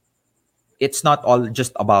 It's not all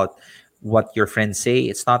just about what your friends say.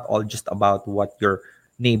 It's not all just about what your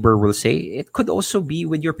neighbor will say. It could also be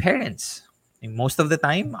with your parents. And most of the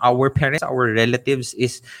time, our parents, our relatives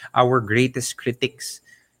is our greatest critics,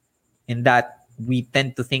 in that we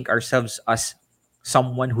tend to think ourselves as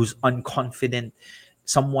someone who's unconfident,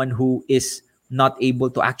 someone who is not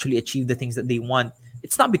able to actually achieve the things that they want.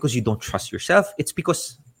 It's not because you don't trust yourself. It's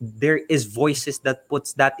because there is voices that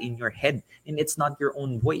puts that in your head, and it's not your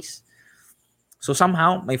own voice. So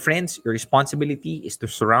somehow, my friends, your responsibility is to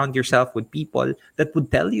surround yourself with people that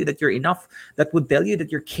would tell you that you're enough, that would tell you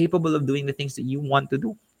that you're capable of doing the things that you want to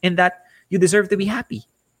do, and that you deserve to be happy,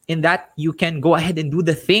 and that you can go ahead and do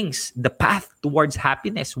the things, the path towards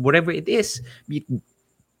happiness, whatever it is, be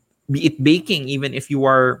it baking, even if you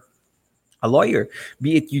are a lawyer,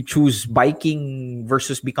 be it you choose biking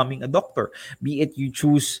versus becoming a doctor, be it you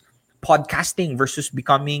choose podcasting versus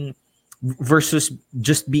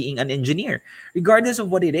just being an engineer. Regardless of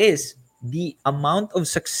what it is, the amount of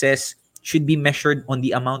success should be measured on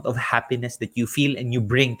the amount of happiness that you feel and you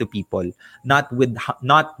bring to people, not with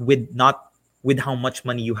how much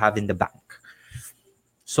money you have in the bank.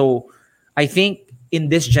 So I think in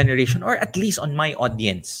this generation, or at least on my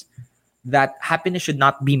audience, that happiness should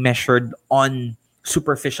not be measured on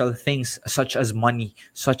superficial things such as money,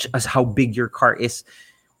 such as how big your car is,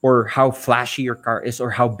 or how flashy your car is,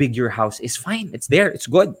 or how big your house is. Fine, it's there, it's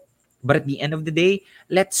good. But at the end of the day,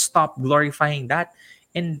 let's stop glorifying that,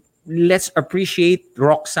 and let's appreciate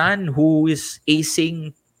Roxanne, who is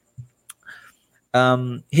acing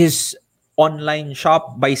his online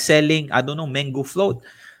shop by selling, I don't know, mango float.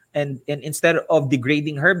 And instead of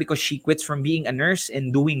degrading her because she quits from being a nurse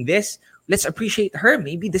and doing this, let's appreciate her.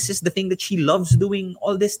 Maybe this is the thing that she loves doing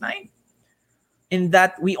all this time. In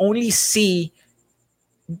that we only see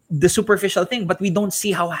the superficial thing, but we don't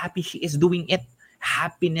see how happy she is doing it.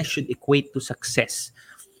 Happiness should equate to success.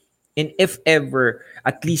 And if ever,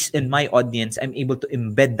 at least in my audience, I'm able to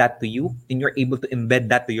embed that to you, and you're able to embed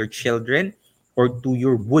that to your children, or to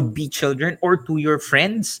your would-be children, or to your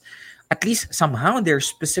friends, at least somehow there's a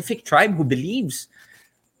specific tribe who believes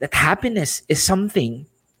that happiness is something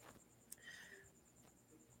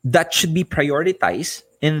that should be prioritized,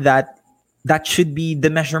 and that should be the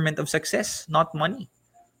measurement of success, not money.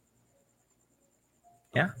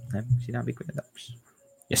 Yeah, sinabi ko na tapos.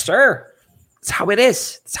 Yes, sir. That's how it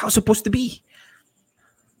is. That's how it's supposed to be.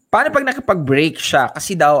 Paano pag nakapag-break siya?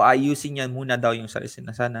 Kasi daw, ayusin niya muna daw yung sarili.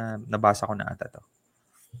 Sana nabasa ko na ata to.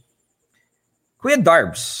 Kuya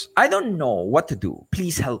Darbs, I don't know what to do.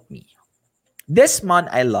 Please help me. This man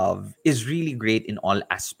I love is really great in all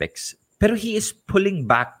aspects. Pero he is pulling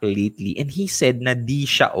back lately and he said na di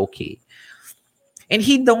siya okay. And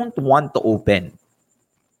he don't want to open.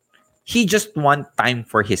 He just want time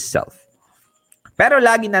for himself. Pero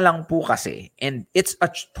lagi na lang po kasi, and it's a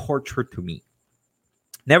torture to me.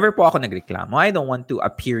 Never po ako nagreklamo. I don't want to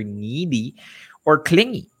appear needy or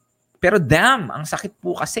clingy. Pero damn, ang sakit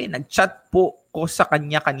po kasi. Nag-chat po ko sa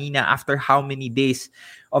kanya kanina after how many days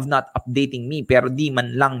of not updating me. Pero di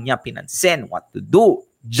man lang niya pinansin what to do.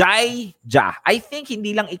 Jai, ja. I think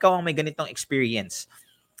hindi lang ikaw ang may ganitong experience.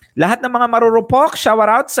 Lahat ng mga marurupok, shower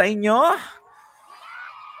out sa inyo.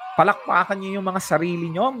 Palakpakan niyo yung mga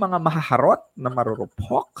sarili niyo, mga mahaharot na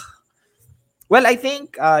marurupok. Well, I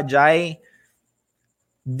think, Jai,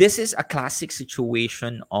 this is a classic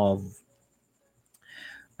situation of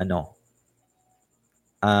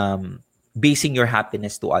basing your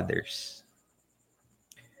happiness to others.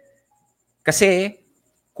 Kasi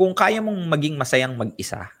kung kaya mong maging masayang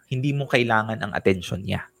mag-isa, hindi mo kailangan ang attention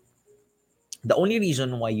niya. The only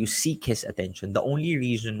reason why you seek his attention, the only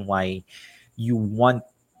reason why you want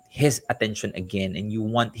his attention again and you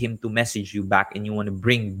want him to message you back and you want to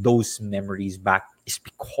bring those memories back is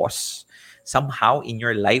because somehow in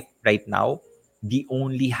your life right now, the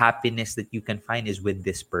only happiness that you can find is with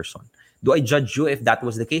this person. Do I judge you if that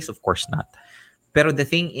was the case? Of course not. Pero the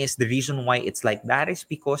thing is, the reason why it's like that is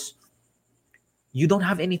because you don't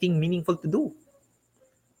have anything meaningful to do.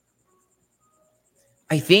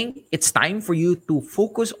 I think it's time for you to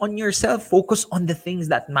focus on yourself, focus on the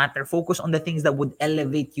things that matter, focus on the things that would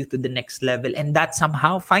elevate you to the next level, and that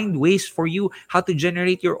somehow find ways for you how to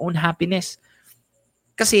generate your own happiness.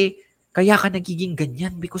 Kasi kaya ka nagiging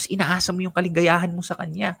ganyan because inaasa mo yung kaligayahan mo sa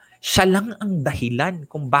kanya. Siya lang ang dahilan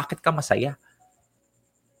kung bakit ka masaya.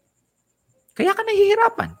 Kaya ka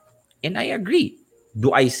nahihirapan. And I agree.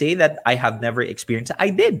 Do I say that I have never experienced it?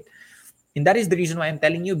 I did. And that is the reason why I'm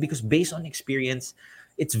telling you, because based on experience,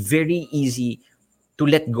 it's very easy to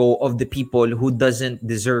let go of the people who doesn't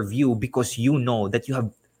deserve you because you know that you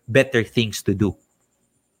have better things to do.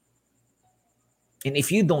 And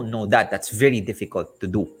if you don't know that, that's very difficult to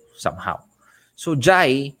do somehow. So,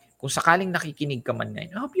 Jai, kung sakaling nakikinig ka man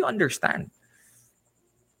ngayon, I hope you understand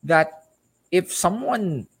that if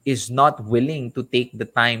someone is not willing to take the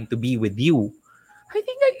time to be with you, I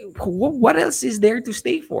think what else is there to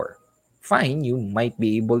stay for? Fine, you might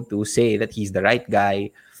be able to say that he's the right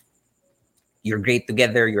guy. You're great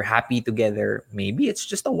together. You're happy together. Maybe it's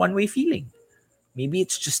just a one-way feeling. Maybe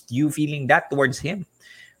it's just you feeling that towards him.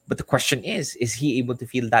 But the question is he able to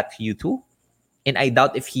feel that to you too? And I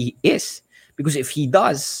doubt if he is. Because if he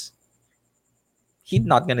does, he's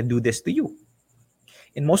not gonna do this to you.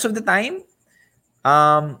 And most of the time,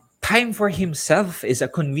 time for himself is a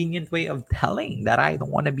convenient way of telling that I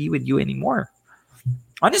don't want to be with you anymore.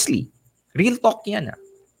 Honestly, real talk yan.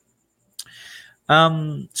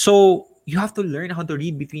 So you have to learn how to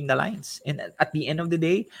read between the lines. And at the end of the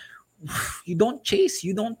day, you don't chase,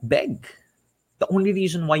 you don't beg. The only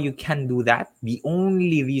reason why you can do that, the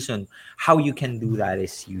only reason how you can do that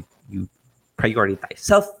is you prioritize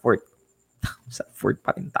self-worth. Self-worth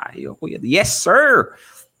pa rin tayo, kuya. Yes, sir!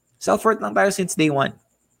 Self-worth lang tayo since day one.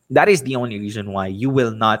 That is the only reason why you will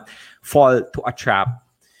not fall to a trap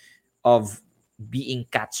of being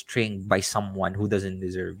cat-stringed by someone who doesn't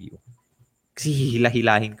deserve you. Kasi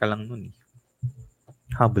hihila-hilahin ka lang nun.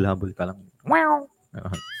 Habol-habol ka lang. Wow!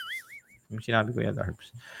 Yung sinabi ko yan, Darbs.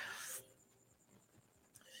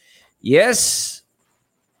 Yes!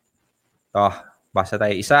 Basta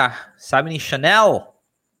tayo isa. Sabi ni Chanel.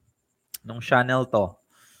 Nung Chanel to.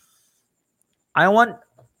 I want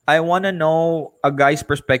to know a guy's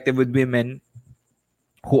perspective with women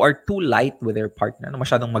who are too light with their partner. Ano,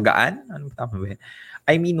 masyadong magaan? Ano tama ba?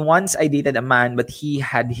 I mean, once I dated a man but he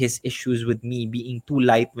had his issues with me being too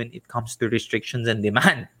light when it comes to restrictions and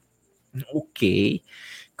demand. Okay.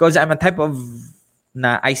 Because I'm a type of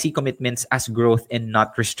na I see commitments as growth and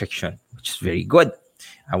not restriction, which is very good.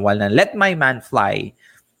 I want to let my man fly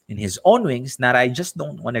in his own wings, that I just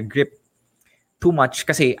don't want to grip too much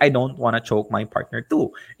kasi I don't want to choke my partner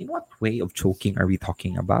too. In what way of choking are we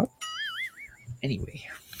talking about? Anyway,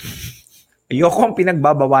 ayokong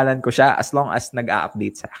pinagbabawalan ko siya as long as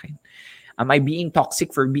nag-a-update sa akin. Am I being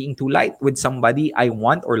toxic for being too light with somebody I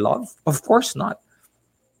want or love? Of course not.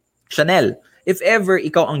 Chanel, if ever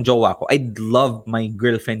ikaw ang jowa ko, I'd love my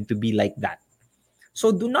girlfriend to be like that.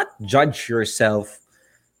 So do not judge yourself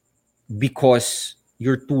because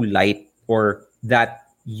you're too light or that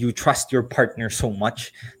you trust your partner so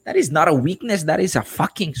much. That is not a weakness. That is a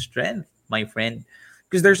fucking strength, my friend.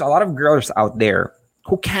 Because there's a lot of girls out there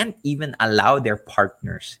who can't even allow their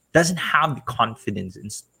partners, doesn't have the confidence, and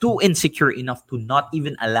is too insecure enough to not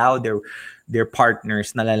even allow their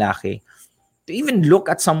partners na lalaki to even look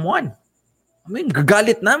at someone. I mean,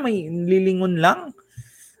 gagalit na, may lilingon lang.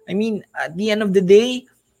 I mean, at the end of the day,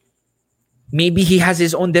 maybe he has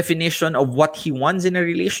his own definition of what he wants in a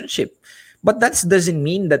relationship. But that doesn't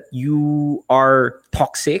mean that you are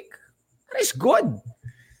toxic. That is good.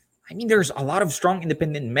 I mean, there's a lot of strong,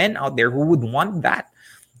 independent men out there who would want that.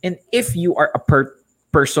 And if you are a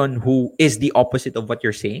person who is the opposite of what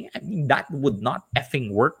you're saying, I mean, that would not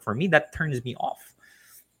effing work for me. That turns me off.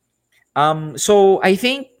 So I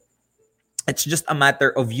think it's just a matter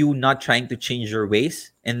of you not trying to change your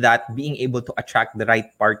ways, and that being able to attract the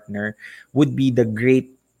right partner would be the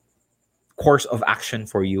great course of action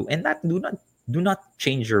for you. And that do not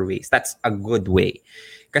change your ways. That's a good way.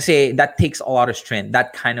 Kasi that takes a lot of strength.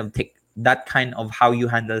 That kind of how you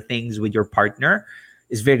handle things with your partner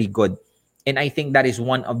is very good. And I think that is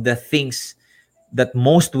one of the things that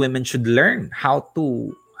most women should learn how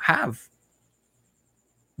to have.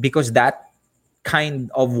 Because that kind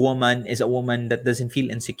of woman is a woman that doesn't feel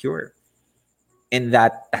insecure. And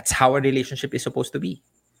that's how a relationship is supposed to be.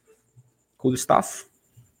 Cool stuff.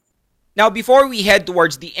 Now, before we head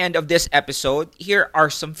towards the end of this episode, here are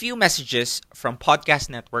some few messages from Podcast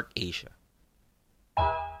Network Asia.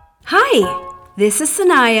 Hi, this is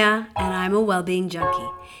Sanaya, and I'm a well-being junkie.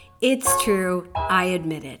 It's true, I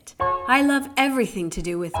admit it. I love everything to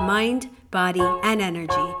do with mind, body, and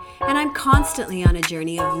energy, and I'm constantly on a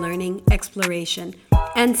journey of learning, exploration,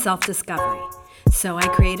 and self-discovery. So I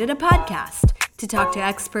created a podcast to talk to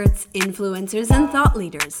experts, influencers, and thought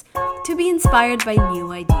leaders to be inspired by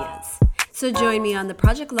new ideas. So join me on the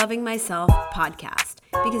Project Loving Myself podcast,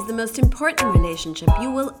 because the most important relationship you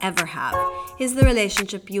will ever have is the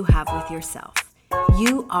relationship you have with yourself.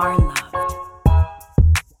 You are loved.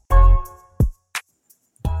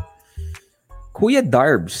 Kuya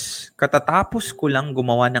Darbs, katatapos ko lang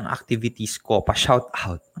gumawa ng activities ko, pa-shout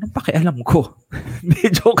out. Anong pakialam ko? Hindi,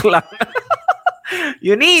 joke lang.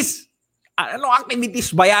 Eunice, ano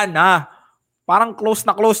activities ba yan, ha? Parang close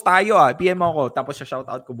na close tayo, ha? PM ako, tapos shout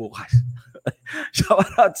out ko bukas. Shout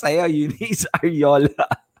out sa'yo, Eunice Ariola.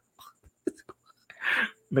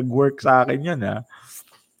 Nag-work sa akin yun, ha?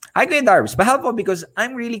 Hi, Kuya Darbs, pa-help po because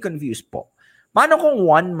I'm really confused po. Paano kung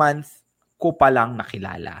 1 month ko pa lang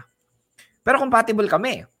nakilala? Pero compatible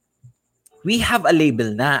kami. We have a label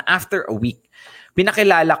na after a week.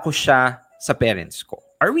 Pinakilala ko siya sa parents ko.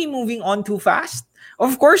 Are we moving on too fast?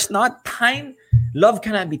 Of course not. Love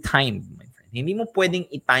cannot be timed, my friend. Hindi mo pwedeng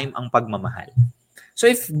i-time ang pagmamahal. So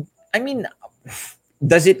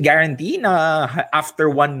does it guarantee na after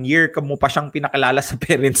 1 year ka mo pa siyang pinakilala sa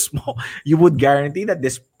parents mo, you would guarantee that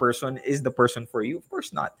this person is the person for you? Of course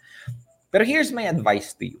not. Pero here's my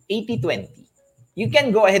advice to you. 80-20. You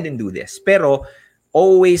can go ahead and do this, pero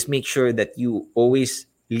always make sure that you always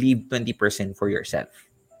leave 20% for yourself.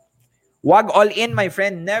 Wag all in, my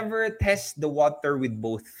friend. Never test the water with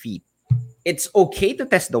both feet. It's okay to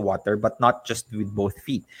test the water, but not just with both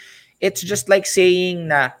feet. It's just like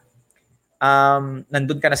saying na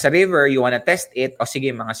nandun ka na sa river, you wanna test it, o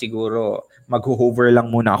sige, mga siguro mag-hover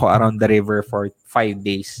lang muna ako around the river for 5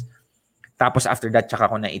 days. Tapos after that, tsaka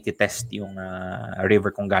ko na iti-test yung river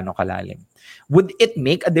kung gaano kalalim. Would it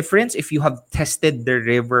make a difference if you have tested the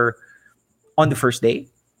river on the first day?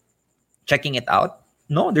 Checking it out?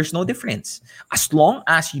 No, there's no difference. As long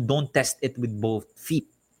as you don't test it with both feet.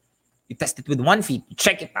 You test it with 1 foot. You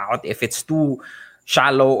check it out if it's too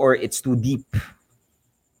shallow or it's too deep.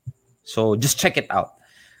 So just check it out.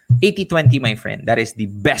 80-20, my friend. That is the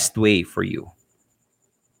best way for you.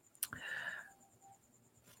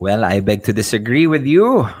 Well, I beg to disagree with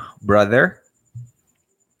you, brother.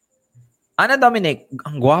 Ana Dominic,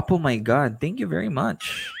 ang gwapo, my God. Thank you very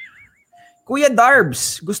much. Kuya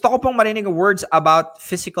Darbs, gusto ko pong marinig words about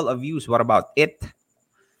physical abuse. What about it?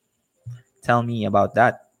 Tell me about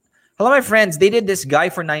that. Hello, my friends. Dated this guy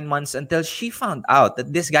for 9 months until she found out that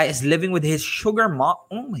this guy is living with his sugar mom.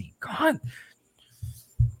 Oh, my God.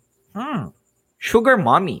 Sugar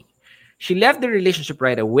mommy. She left the relationship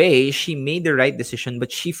right away. She made the right decision,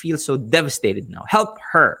 but she feels so devastated now. Help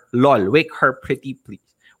her. Lol. Wake her pretty, please.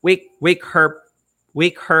 Wake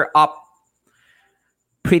her up.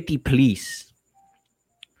 Pretty, please.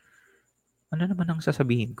 Ano naman ang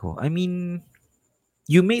sasabihin ko? I mean,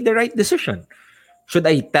 you made the right decision. Should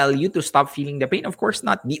I tell you to stop feeling the pain? Of course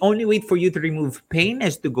not. The only way for you to remove pain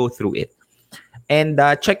is to go through it. And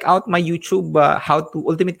check out my YouTube,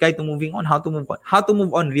 Ultimate Guide to Moving On, how to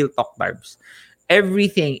move on, Real Talk Barbs.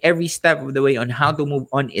 Everything, every step of the way on how to move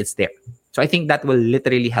on is there. So I think that will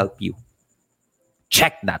literally help you.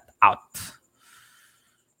 Check that out.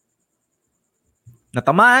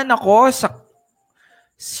 Natamaan ako sa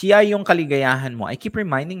siya yung kaligayahan mo. I keep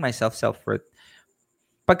reminding myself self-worth.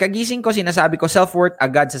 Pagkagising ko, sinasabi ko self-worth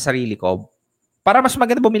agad sa sarili ko. Para mas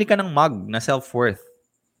maganda bumili ka ng mug na self-worth.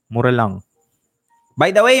 Mura lang.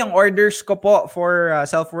 By the way, yung orders ko po for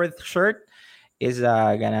self-worth shirt is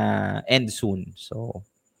gonna end soon. So,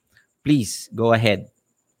 please, go ahead.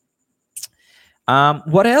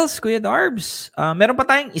 What else, Kuya Darbs? Meron pa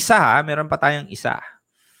tayong isa.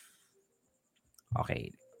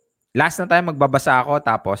 Okay. Last na tayo, magbabasa ako.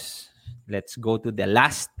 Tapos, let's go to the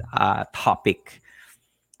last topic.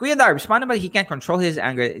 Kuya Darbs, paano ba he can't control his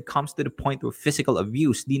anger? It comes to the point of physical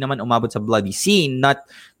abuse. Di naman umabot sa bloody scene. Not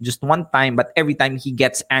just one time, but every time he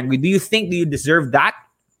gets angry. Do you deserve that?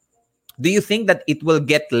 Do you think that it will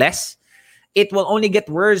get less? It will only get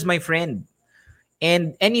worse, my friend.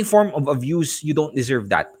 And any form of abuse, you don't deserve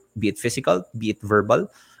that. Be it physical, be it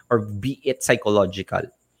verbal, or be it psychological.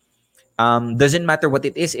 Doesn't matter what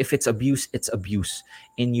it is. If it's abuse, it's abuse.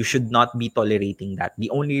 And you should not be tolerating that. The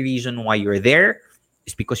only reason why you're there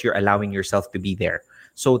is because you're allowing yourself to be there.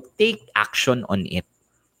 So take action on it,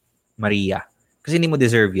 Maria. Kasi hindi mo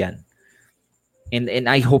deserve yan. And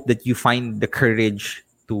I hope that you find the courage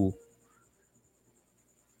to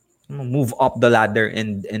move up the ladder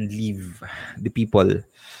and leave the people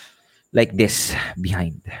like this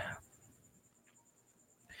behind.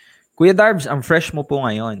 Kuya Darbs, ang fresh mo po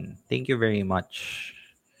ngayon. Thank you very much.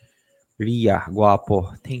 Ria,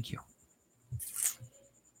 guwapo. Thank you.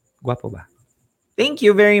 Guwapo ba? Thank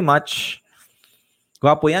you very much.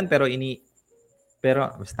 Guwapo yan, pero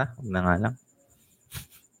basta, huwag na nga lang.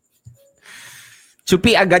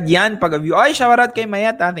 Chupi agad yan pag-view. Ay, shoutout kay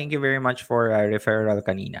Mayat. Thank you very much for referral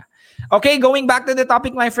kanina. Okay, going back to the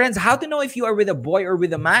topic, my friends. How to know if you are with a boy or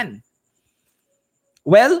with a man?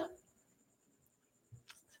 Well,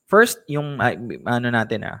 first, yung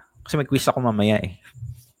natin kasi may quiz ako mamaya eh.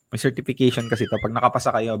 May certification kasi ito. Pag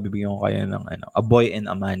nakapasa kayo, bibigyan ko kayo ng a boy and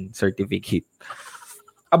a man certificate.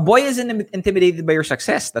 A boy is intimidated by your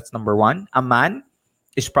success. That's number one. A man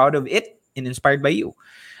is proud of it and inspired by you.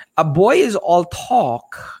 A boy is all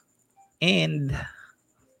talk and,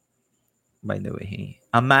 by the way,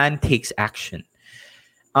 a man takes action.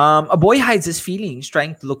 A boy hides his feelings,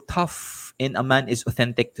 trying to look tough, and a man is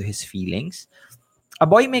authentic to his feelings. A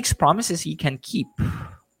boy makes promises he can keep.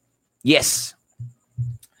 Yes.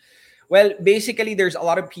 Well, basically, there's a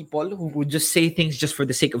lot of people who would just say things just for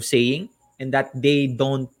the sake of saying, and that they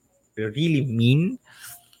don't really mean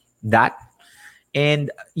that.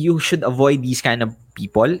 And you should avoid these kind of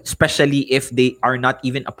people, especially if they are not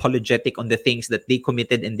even apologetic on the things that they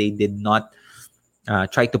committed and they did not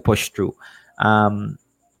try to push through.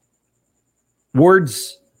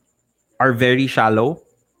 Words are very shallow.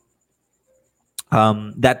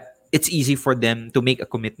 That it's easy for them to make a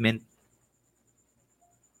commitment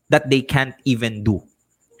that they can't even do.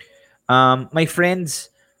 My friends,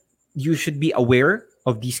 you should be aware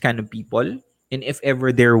of these kind of people. And if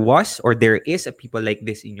ever there was or there is a people like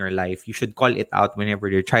this in your life, you should call it out whenever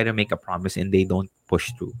they try to make a promise and they don't push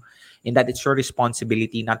through. And that it's your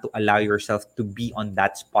responsibility not to allow yourself to be on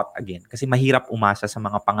that spot again. Kasi mahirap umasa sa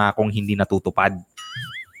mga pangakong hindi natutupad.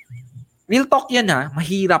 Real talk yan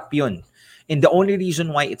mahirap yun. And the only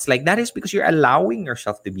reason why it's like that is because you're allowing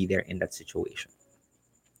yourself to be there in that situation.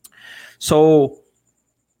 So,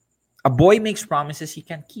 a boy makes promises he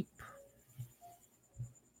can keep.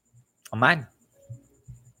 A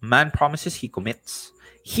man promises, he commits.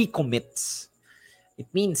 He commits. It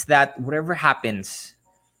means that whatever happens,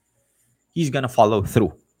 he's gonna follow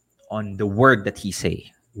through on the word that he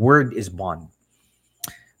say. Word is bond.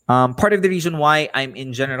 Part of the reason why I'm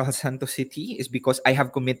in General Santos City is because I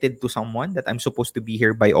have committed to someone that I'm supposed to be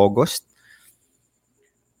here by August.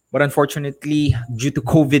 But unfortunately, due to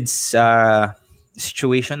COVID's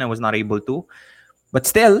situation, I was not able to. But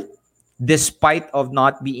still, despite of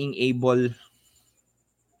not being able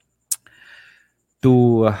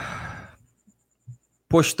to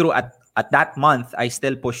push through at that month, I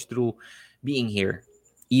still push through being here,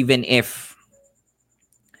 even if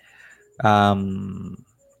a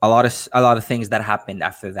lot of things that happened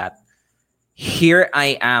after that. Here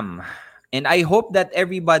I am, and I hope that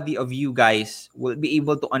everybody of you guys will be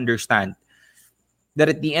able to understand that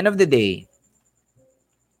at the end of the day,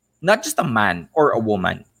 not just a man or a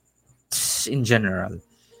woman, in general,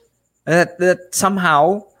 that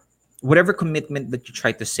somehow whatever commitment that you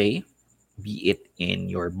try to say, be it in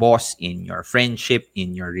your boss, in your friendship,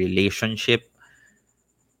 in your relationship,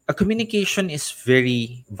 a communication is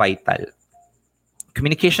very vital.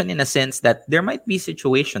 Communication in a sense that there might be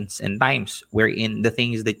situations and times wherein the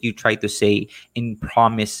things that you try to say in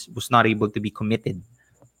promise was not able to be committed.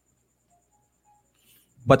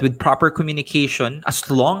 But with proper communication, as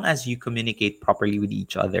long as you communicate properly with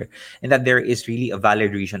each other and that there is really a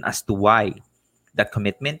valid reason as to why that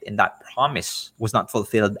commitment and that promise was not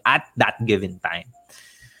fulfilled at that given time,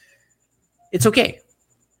 it's okay.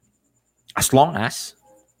 As long as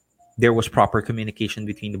there was proper communication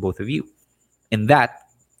between the both of you. And that,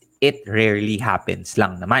 it rarely happens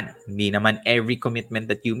lang naman. Hindi naman every commitment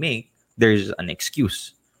that you make, there's an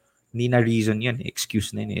excuse. Hindi na reason yun.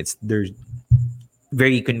 Excuse na yun. There's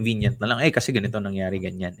very convenient na lang. Kasi ganito nangyari,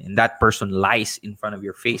 ganyan. And that person lies in front of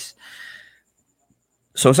your face.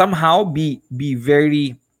 So somehow, be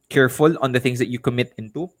very careful on the things that you commit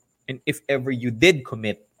into. And if ever you did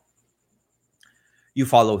commit, you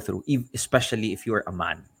follow through. Especially if you're a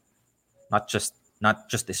man. Not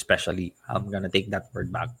just especially. I'm gonna take that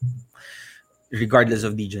word back. Regardless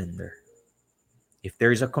of the gender. If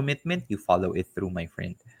there's a commitment, you follow it through, my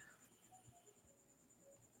friend.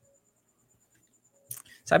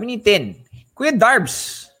 Sabi ni Tin, Kuya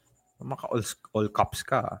Darbs, maka all caps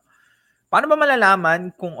ka. Paano ba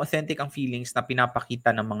malalaman kung authentic ang feelings na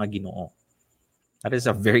pinapakita ng mga Ginoo? That is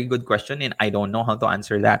a very good question and I don't know how to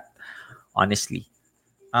answer that, honestly.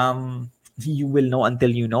 You will know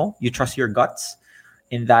until you know. You trust your guts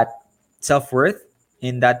in that self-worth,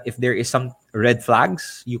 in that if there is some red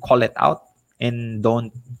flags, you call it out and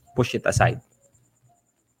don't push it aside.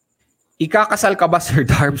 Ikakasal ka ba, Sir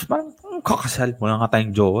Darbs? Parang kakasal. Wala nga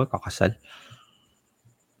tayong jowa, kakasal.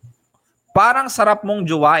 Parang sarap mong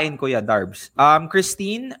jowain, Kuya Darbs.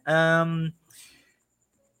 Christine,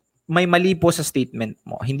 may mali po sa statement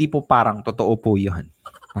mo. Hindi po parang, totoo po yun.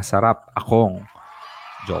 Masarap akong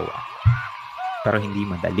jowa. Pero hindi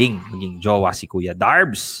madaling maging jowa si Kuya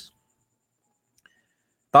Darbs.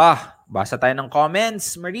 Basa tayo ng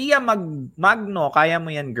comments. Maria Magno, kaya mo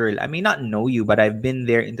yan, girl. I may not know you, but I've been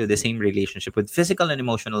there into the same relationship with physical and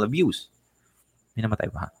emotional abuse. May namatay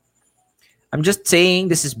ba? I'm just saying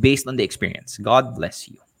this is based on the experience. God bless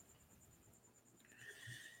you.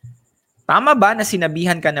 Tama ba na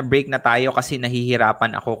sinabihan ka na break na tayo kasi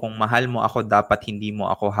nahihirapan ako? Kung mahal mo ako, dapat hindi mo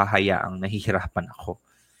ako hahayaang nahihirapan ako.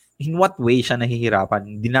 In what way siya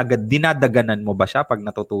nahihirapan? Dinadaganan mo ba siya pag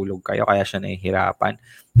natutulog kayo kaya siya nahihirapan?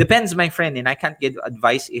 Depends, my friend, and I can't give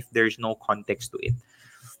advice if there's no context to it.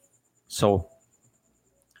 So,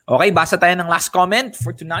 okay, basa tayo ng last comment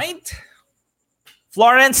for tonight.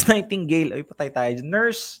 Florence Nightingale. Ay, patay tayo.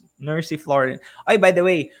 Nurse si Florence. Ay, by the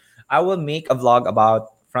way, I will make a vlog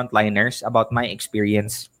about frontliners, about my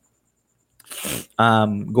experience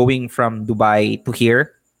going from Dubai to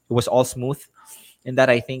here. It was all smooth. And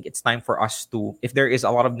that I think it's time for us to, if there is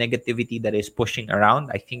a lot of negativity that is pushing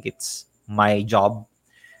around, I think it's my job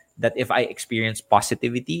that if I experience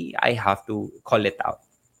positivity, I have to call it out.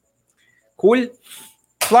 Cool?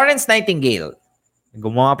 Florence Nightingale.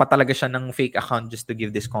 Gumawa pa talaga siya ng fake account just to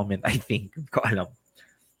give this comment, I think. Hindi ko alam.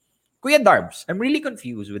 Kuya Darbs, I'm really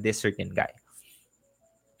confused with this certain guy.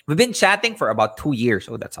 We've been chatting for about 2 years.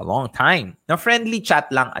 Oh, that's a long time. Na friendly chat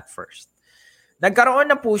lang at first. Nagkaroon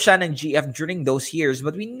na po siya ng GF during those years,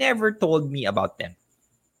 but we never told me about them.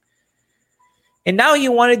 And now he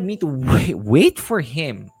wanted me to wait for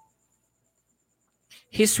him.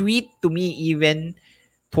 His sweet to me even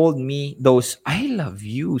told me those I love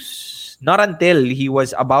yous. Not until he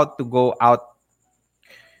was about to go out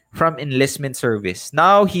from enlistment service.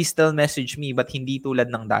 Now he still messaged me, but hindi tulad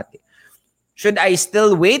ng dati. Should I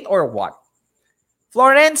still wait or what?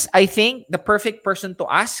 Florence, I think the perfect person to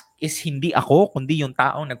ask is hindi ako, kundi yung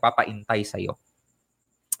taong nagpapaintay sa'yo.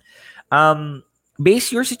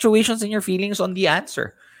 Base your situations and your feelings on the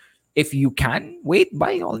answer. If you can wait,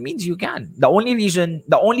 by all means you can. The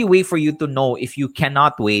only way for you to know if you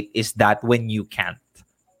cannot wait is that when you can't.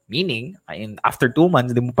 Meaning, after 2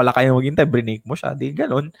 months, di mo pala kaya maghintay, brinake mo siya, di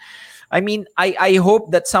ganun. I mean, I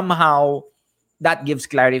hope that somehow that gives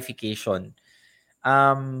clarification.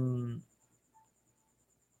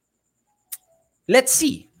 Let's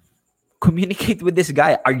see. Communicate with this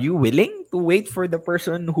guy. Are you willing to wait for the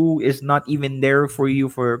person who is not even there for you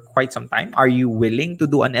for quite some time? Are you willing to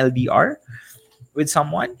do an LDR with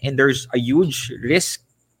someone? And there's a huge risk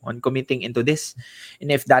on committing into this.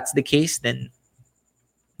 And if that's the case, then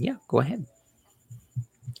yeah, go ahead.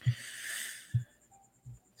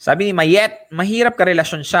 Sabi ni Mayet, mahirap ka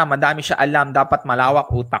relasyon siya. Madami siya alam. Dapat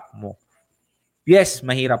malawak utak mo. Yes,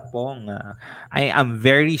 mahirap pong. I am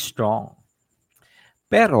very strong.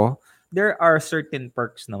 Pero, there are certain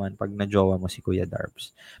perks naman pag na-jowa mo si Kuya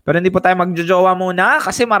Darbs. Pero hindi po tayo magjojowa muna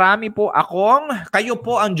kasi marami po kayo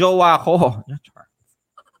po ang jowa ko.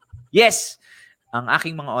 Yes, ang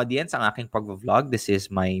aking mga audience, ang aking pag-vlog, this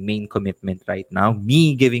is my main commitment right now.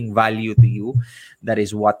 Me giving value to you, that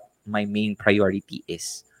is what my main priority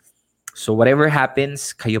is. So whatever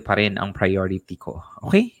happens, kayo pa rin ang priority ko.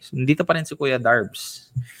 Okay? So nandito pa rin si Kuya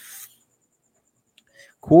Darbs.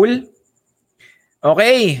 Cool?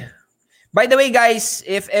 Okay. By the way, guys,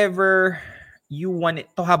 if ever you want it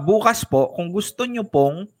to have bukas po, kung gusto nyo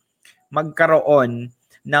pong magkaroon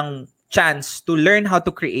ng chance to learn how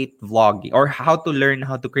to create vlogging or how to learn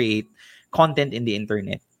how to create content in the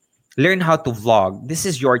internet, learn how to vlog, this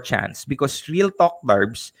is your chance because Real Talk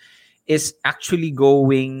Darbs is actually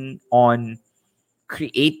going on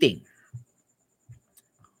creating.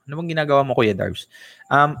 Ano bang ginagawa mo, Kuya Darbs?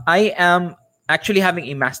 I am actually having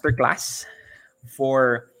a masterclass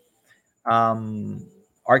for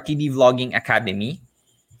RTD Vlogging Academy.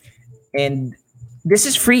 And this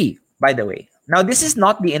is free, by the way. Now, this is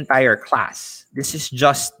not the entire class. This is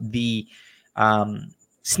just the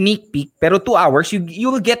sneak peek. Pero 2 hours,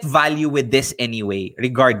 you will get value with this anyway,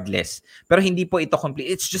 regardless. Pero hindi po ito complete.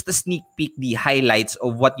 It's just a sneak peek, the highlights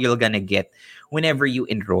of what you're gonna get whenever you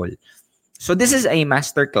enroll. So this is a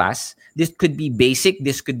master class. This could be basic.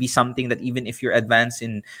 This could be something that even if you're advanced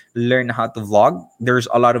in learn how to vlog, there's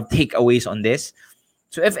a lot of takeaways on this.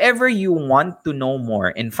 So if ever you want to know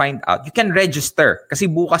more and find out, you can register. Kasi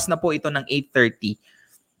bukas na po ito ng 8:30.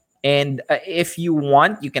 And if you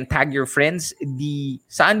want, you can tag your friends.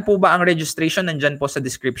 Saan po ba ang registration? Nandyan po sa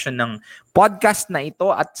description ng podcast na ito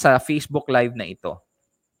at sa Facebook Live na ito.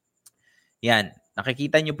 Yan.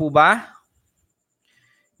 Nakikita niyo po ba?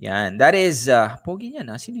 Yan, that is, pogi niya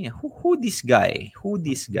na. Sino yan? Who this guy? Who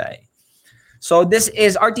this guy? So this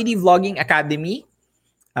is RTD Vlogging Academy.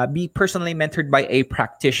 Be personally mentored by a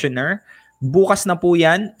practitioner. Bukas na po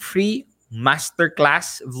yan. Free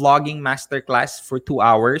masterclass, vlogging masterclass for 2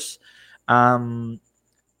 hours.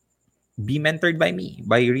 Be mentored by me,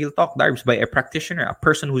 by Real Talk Darbs, by a practitioner, a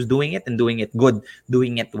person who's doing it and doing it good,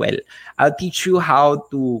 doing it well. I'll teach you how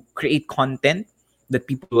to create content that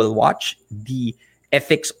people will watch, the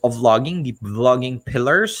ethics of vlogging, the vlogging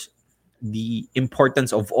pillars, the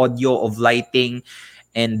importance of audio, of lighting,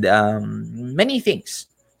 and many things.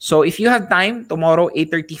 So if you have time, tomorrow,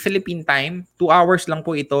 8:30 Philippine time, 2 hours lang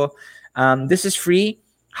po ito. This is free.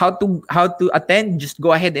 How to attend, just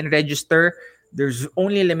go ahead and register. There's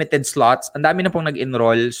only limited slots. Ang dami na pong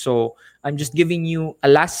nag-enroll. So I'm just giving you a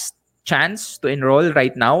last chance to enroll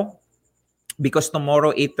right now because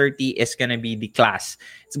tomorrow, 8:30 is gonna be the class.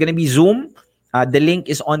 It's gonna be Zoom. The link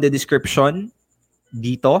is on the description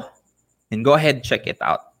dito. And go ahead, check it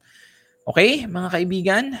out. Okay, mga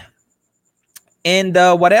kaibigan? And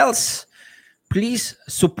what else? Please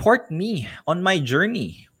support me on my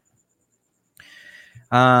journey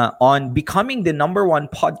on becoming the #1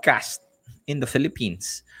 podcast in the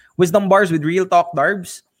Philippines. Wisdom Bars with Real Talk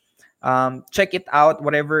Darbs. Check it out.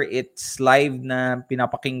 Whatever it's live na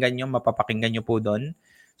pinapakinggan nyo, mapapakinggan nyo po doon.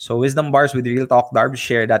 So Wisdom Bars with Real Talk Darbs,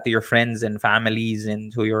 share that to your friends and families and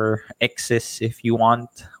to your exes if you want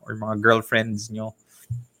or mga girlfriends nyo.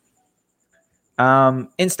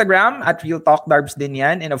 Instagram at Real Talk Darbs din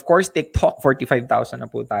yan. And of course, TikTok, 45,000 na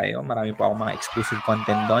po tayo. Marami po akong mga exclusive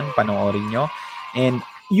content doon. Panoorin nyo. And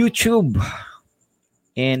YouTube.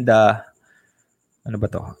 And ano ba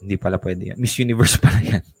to? Hindi pala pwede yan. Miss Universe pala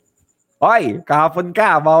yan. Oy, kahapon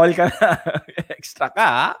ka. Bawal ka na. Extra ka,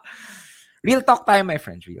 ha? Real talk time, my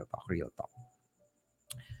friends. Real talk, real talk.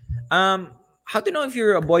 How to know if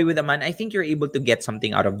you're a boy with a man? I think you're able to get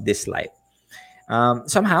something out of this life.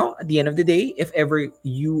 Somehow, at the end of the day, if ever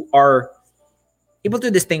you are able to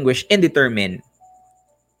distinguish and determine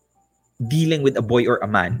dealing with a boy or a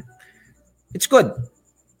man, it's good.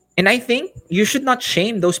 And I think you should not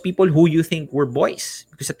shame those people who you think were boys.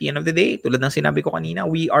 Because at the end of the day, tulad ng sinabi ko kanina,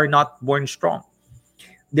 we are not born strong.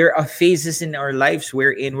 There are phases in our lives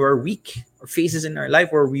wherein we're weak, or phases in our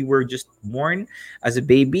life where we were just born as a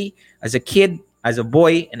baby, as a kid, as a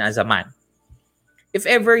boy, and as a man. If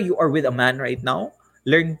ever you are with a man right now,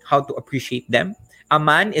 learn how to appreciate them. A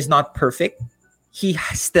man is not perfect. He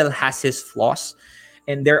still has his flaws,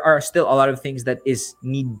 and there are still a lot of things that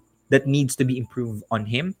needs to be improved on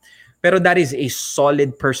him. Pero that is a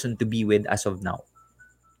solid person to be with as of now.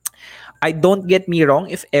 I don't get me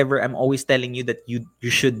wrong, if ever I'm always telling you that you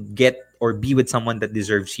should get or be with someone that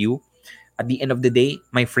deserves you. At the end of the day,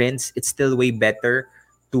 my friends, it's still way better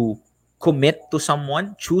to commit to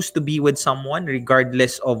someone, choose to be with someone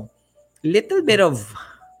regardless of little bit of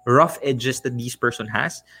rough edges that this person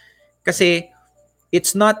has. Kasi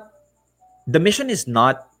it's not the mission is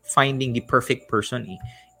not finding the perfect person.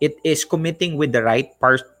 It is committing with the right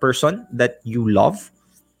person that you love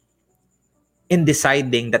and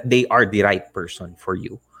deciding that they are the right person for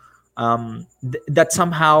you. That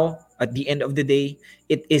somehow, at the end of the day,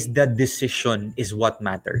 it is the decision is what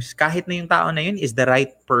matters. Kahit na yung tao na yun is the right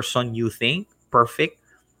person you think, perfect,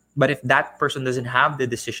 but if that person doesn't have the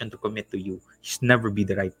decision to commit to you, he's never be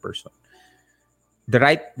the right person. The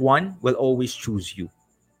right one will always choose you,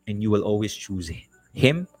 and you will always choose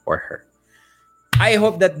him or her. I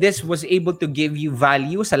hope that this was able to give you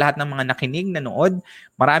value sa lahat ng mga nakinig, nanood.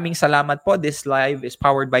 Maraming salamat po. This live is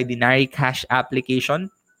powered by Denari Cash application.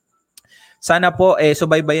 Sana po,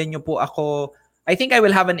 subaybayan nyo po ako. I think I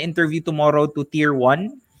will have an interview tomorrow to Tier 1.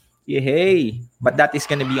 Yay! But that is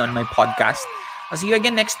gonna be on my podcast. I'll see you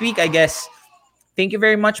again next week, I guess. Thank you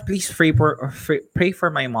very much. Please pray for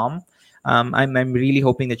my mom. I'm really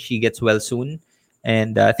hoping that she gets well soon.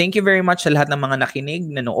 And thank you very much sa lahat ng mga nakinig,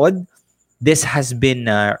 nanood. This has been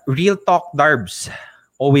Real Talk Darbs.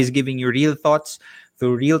 Always giving you real thoughts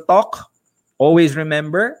through real talk. Always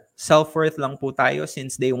remember, self-worth lang po tayo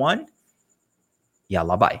since day one.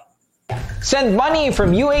 Yalla, bye. Send money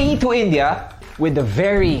from UAE to India with a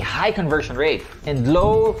very high conversion rate and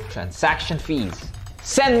low transaction fees.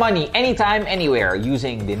 Send money anytime, anywhere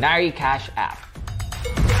using the Denari Cash app.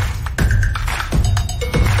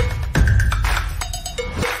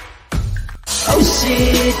 Oh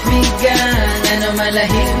shit, migan, ano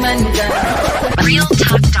malahig man ka. Real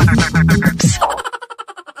Talk Darbs.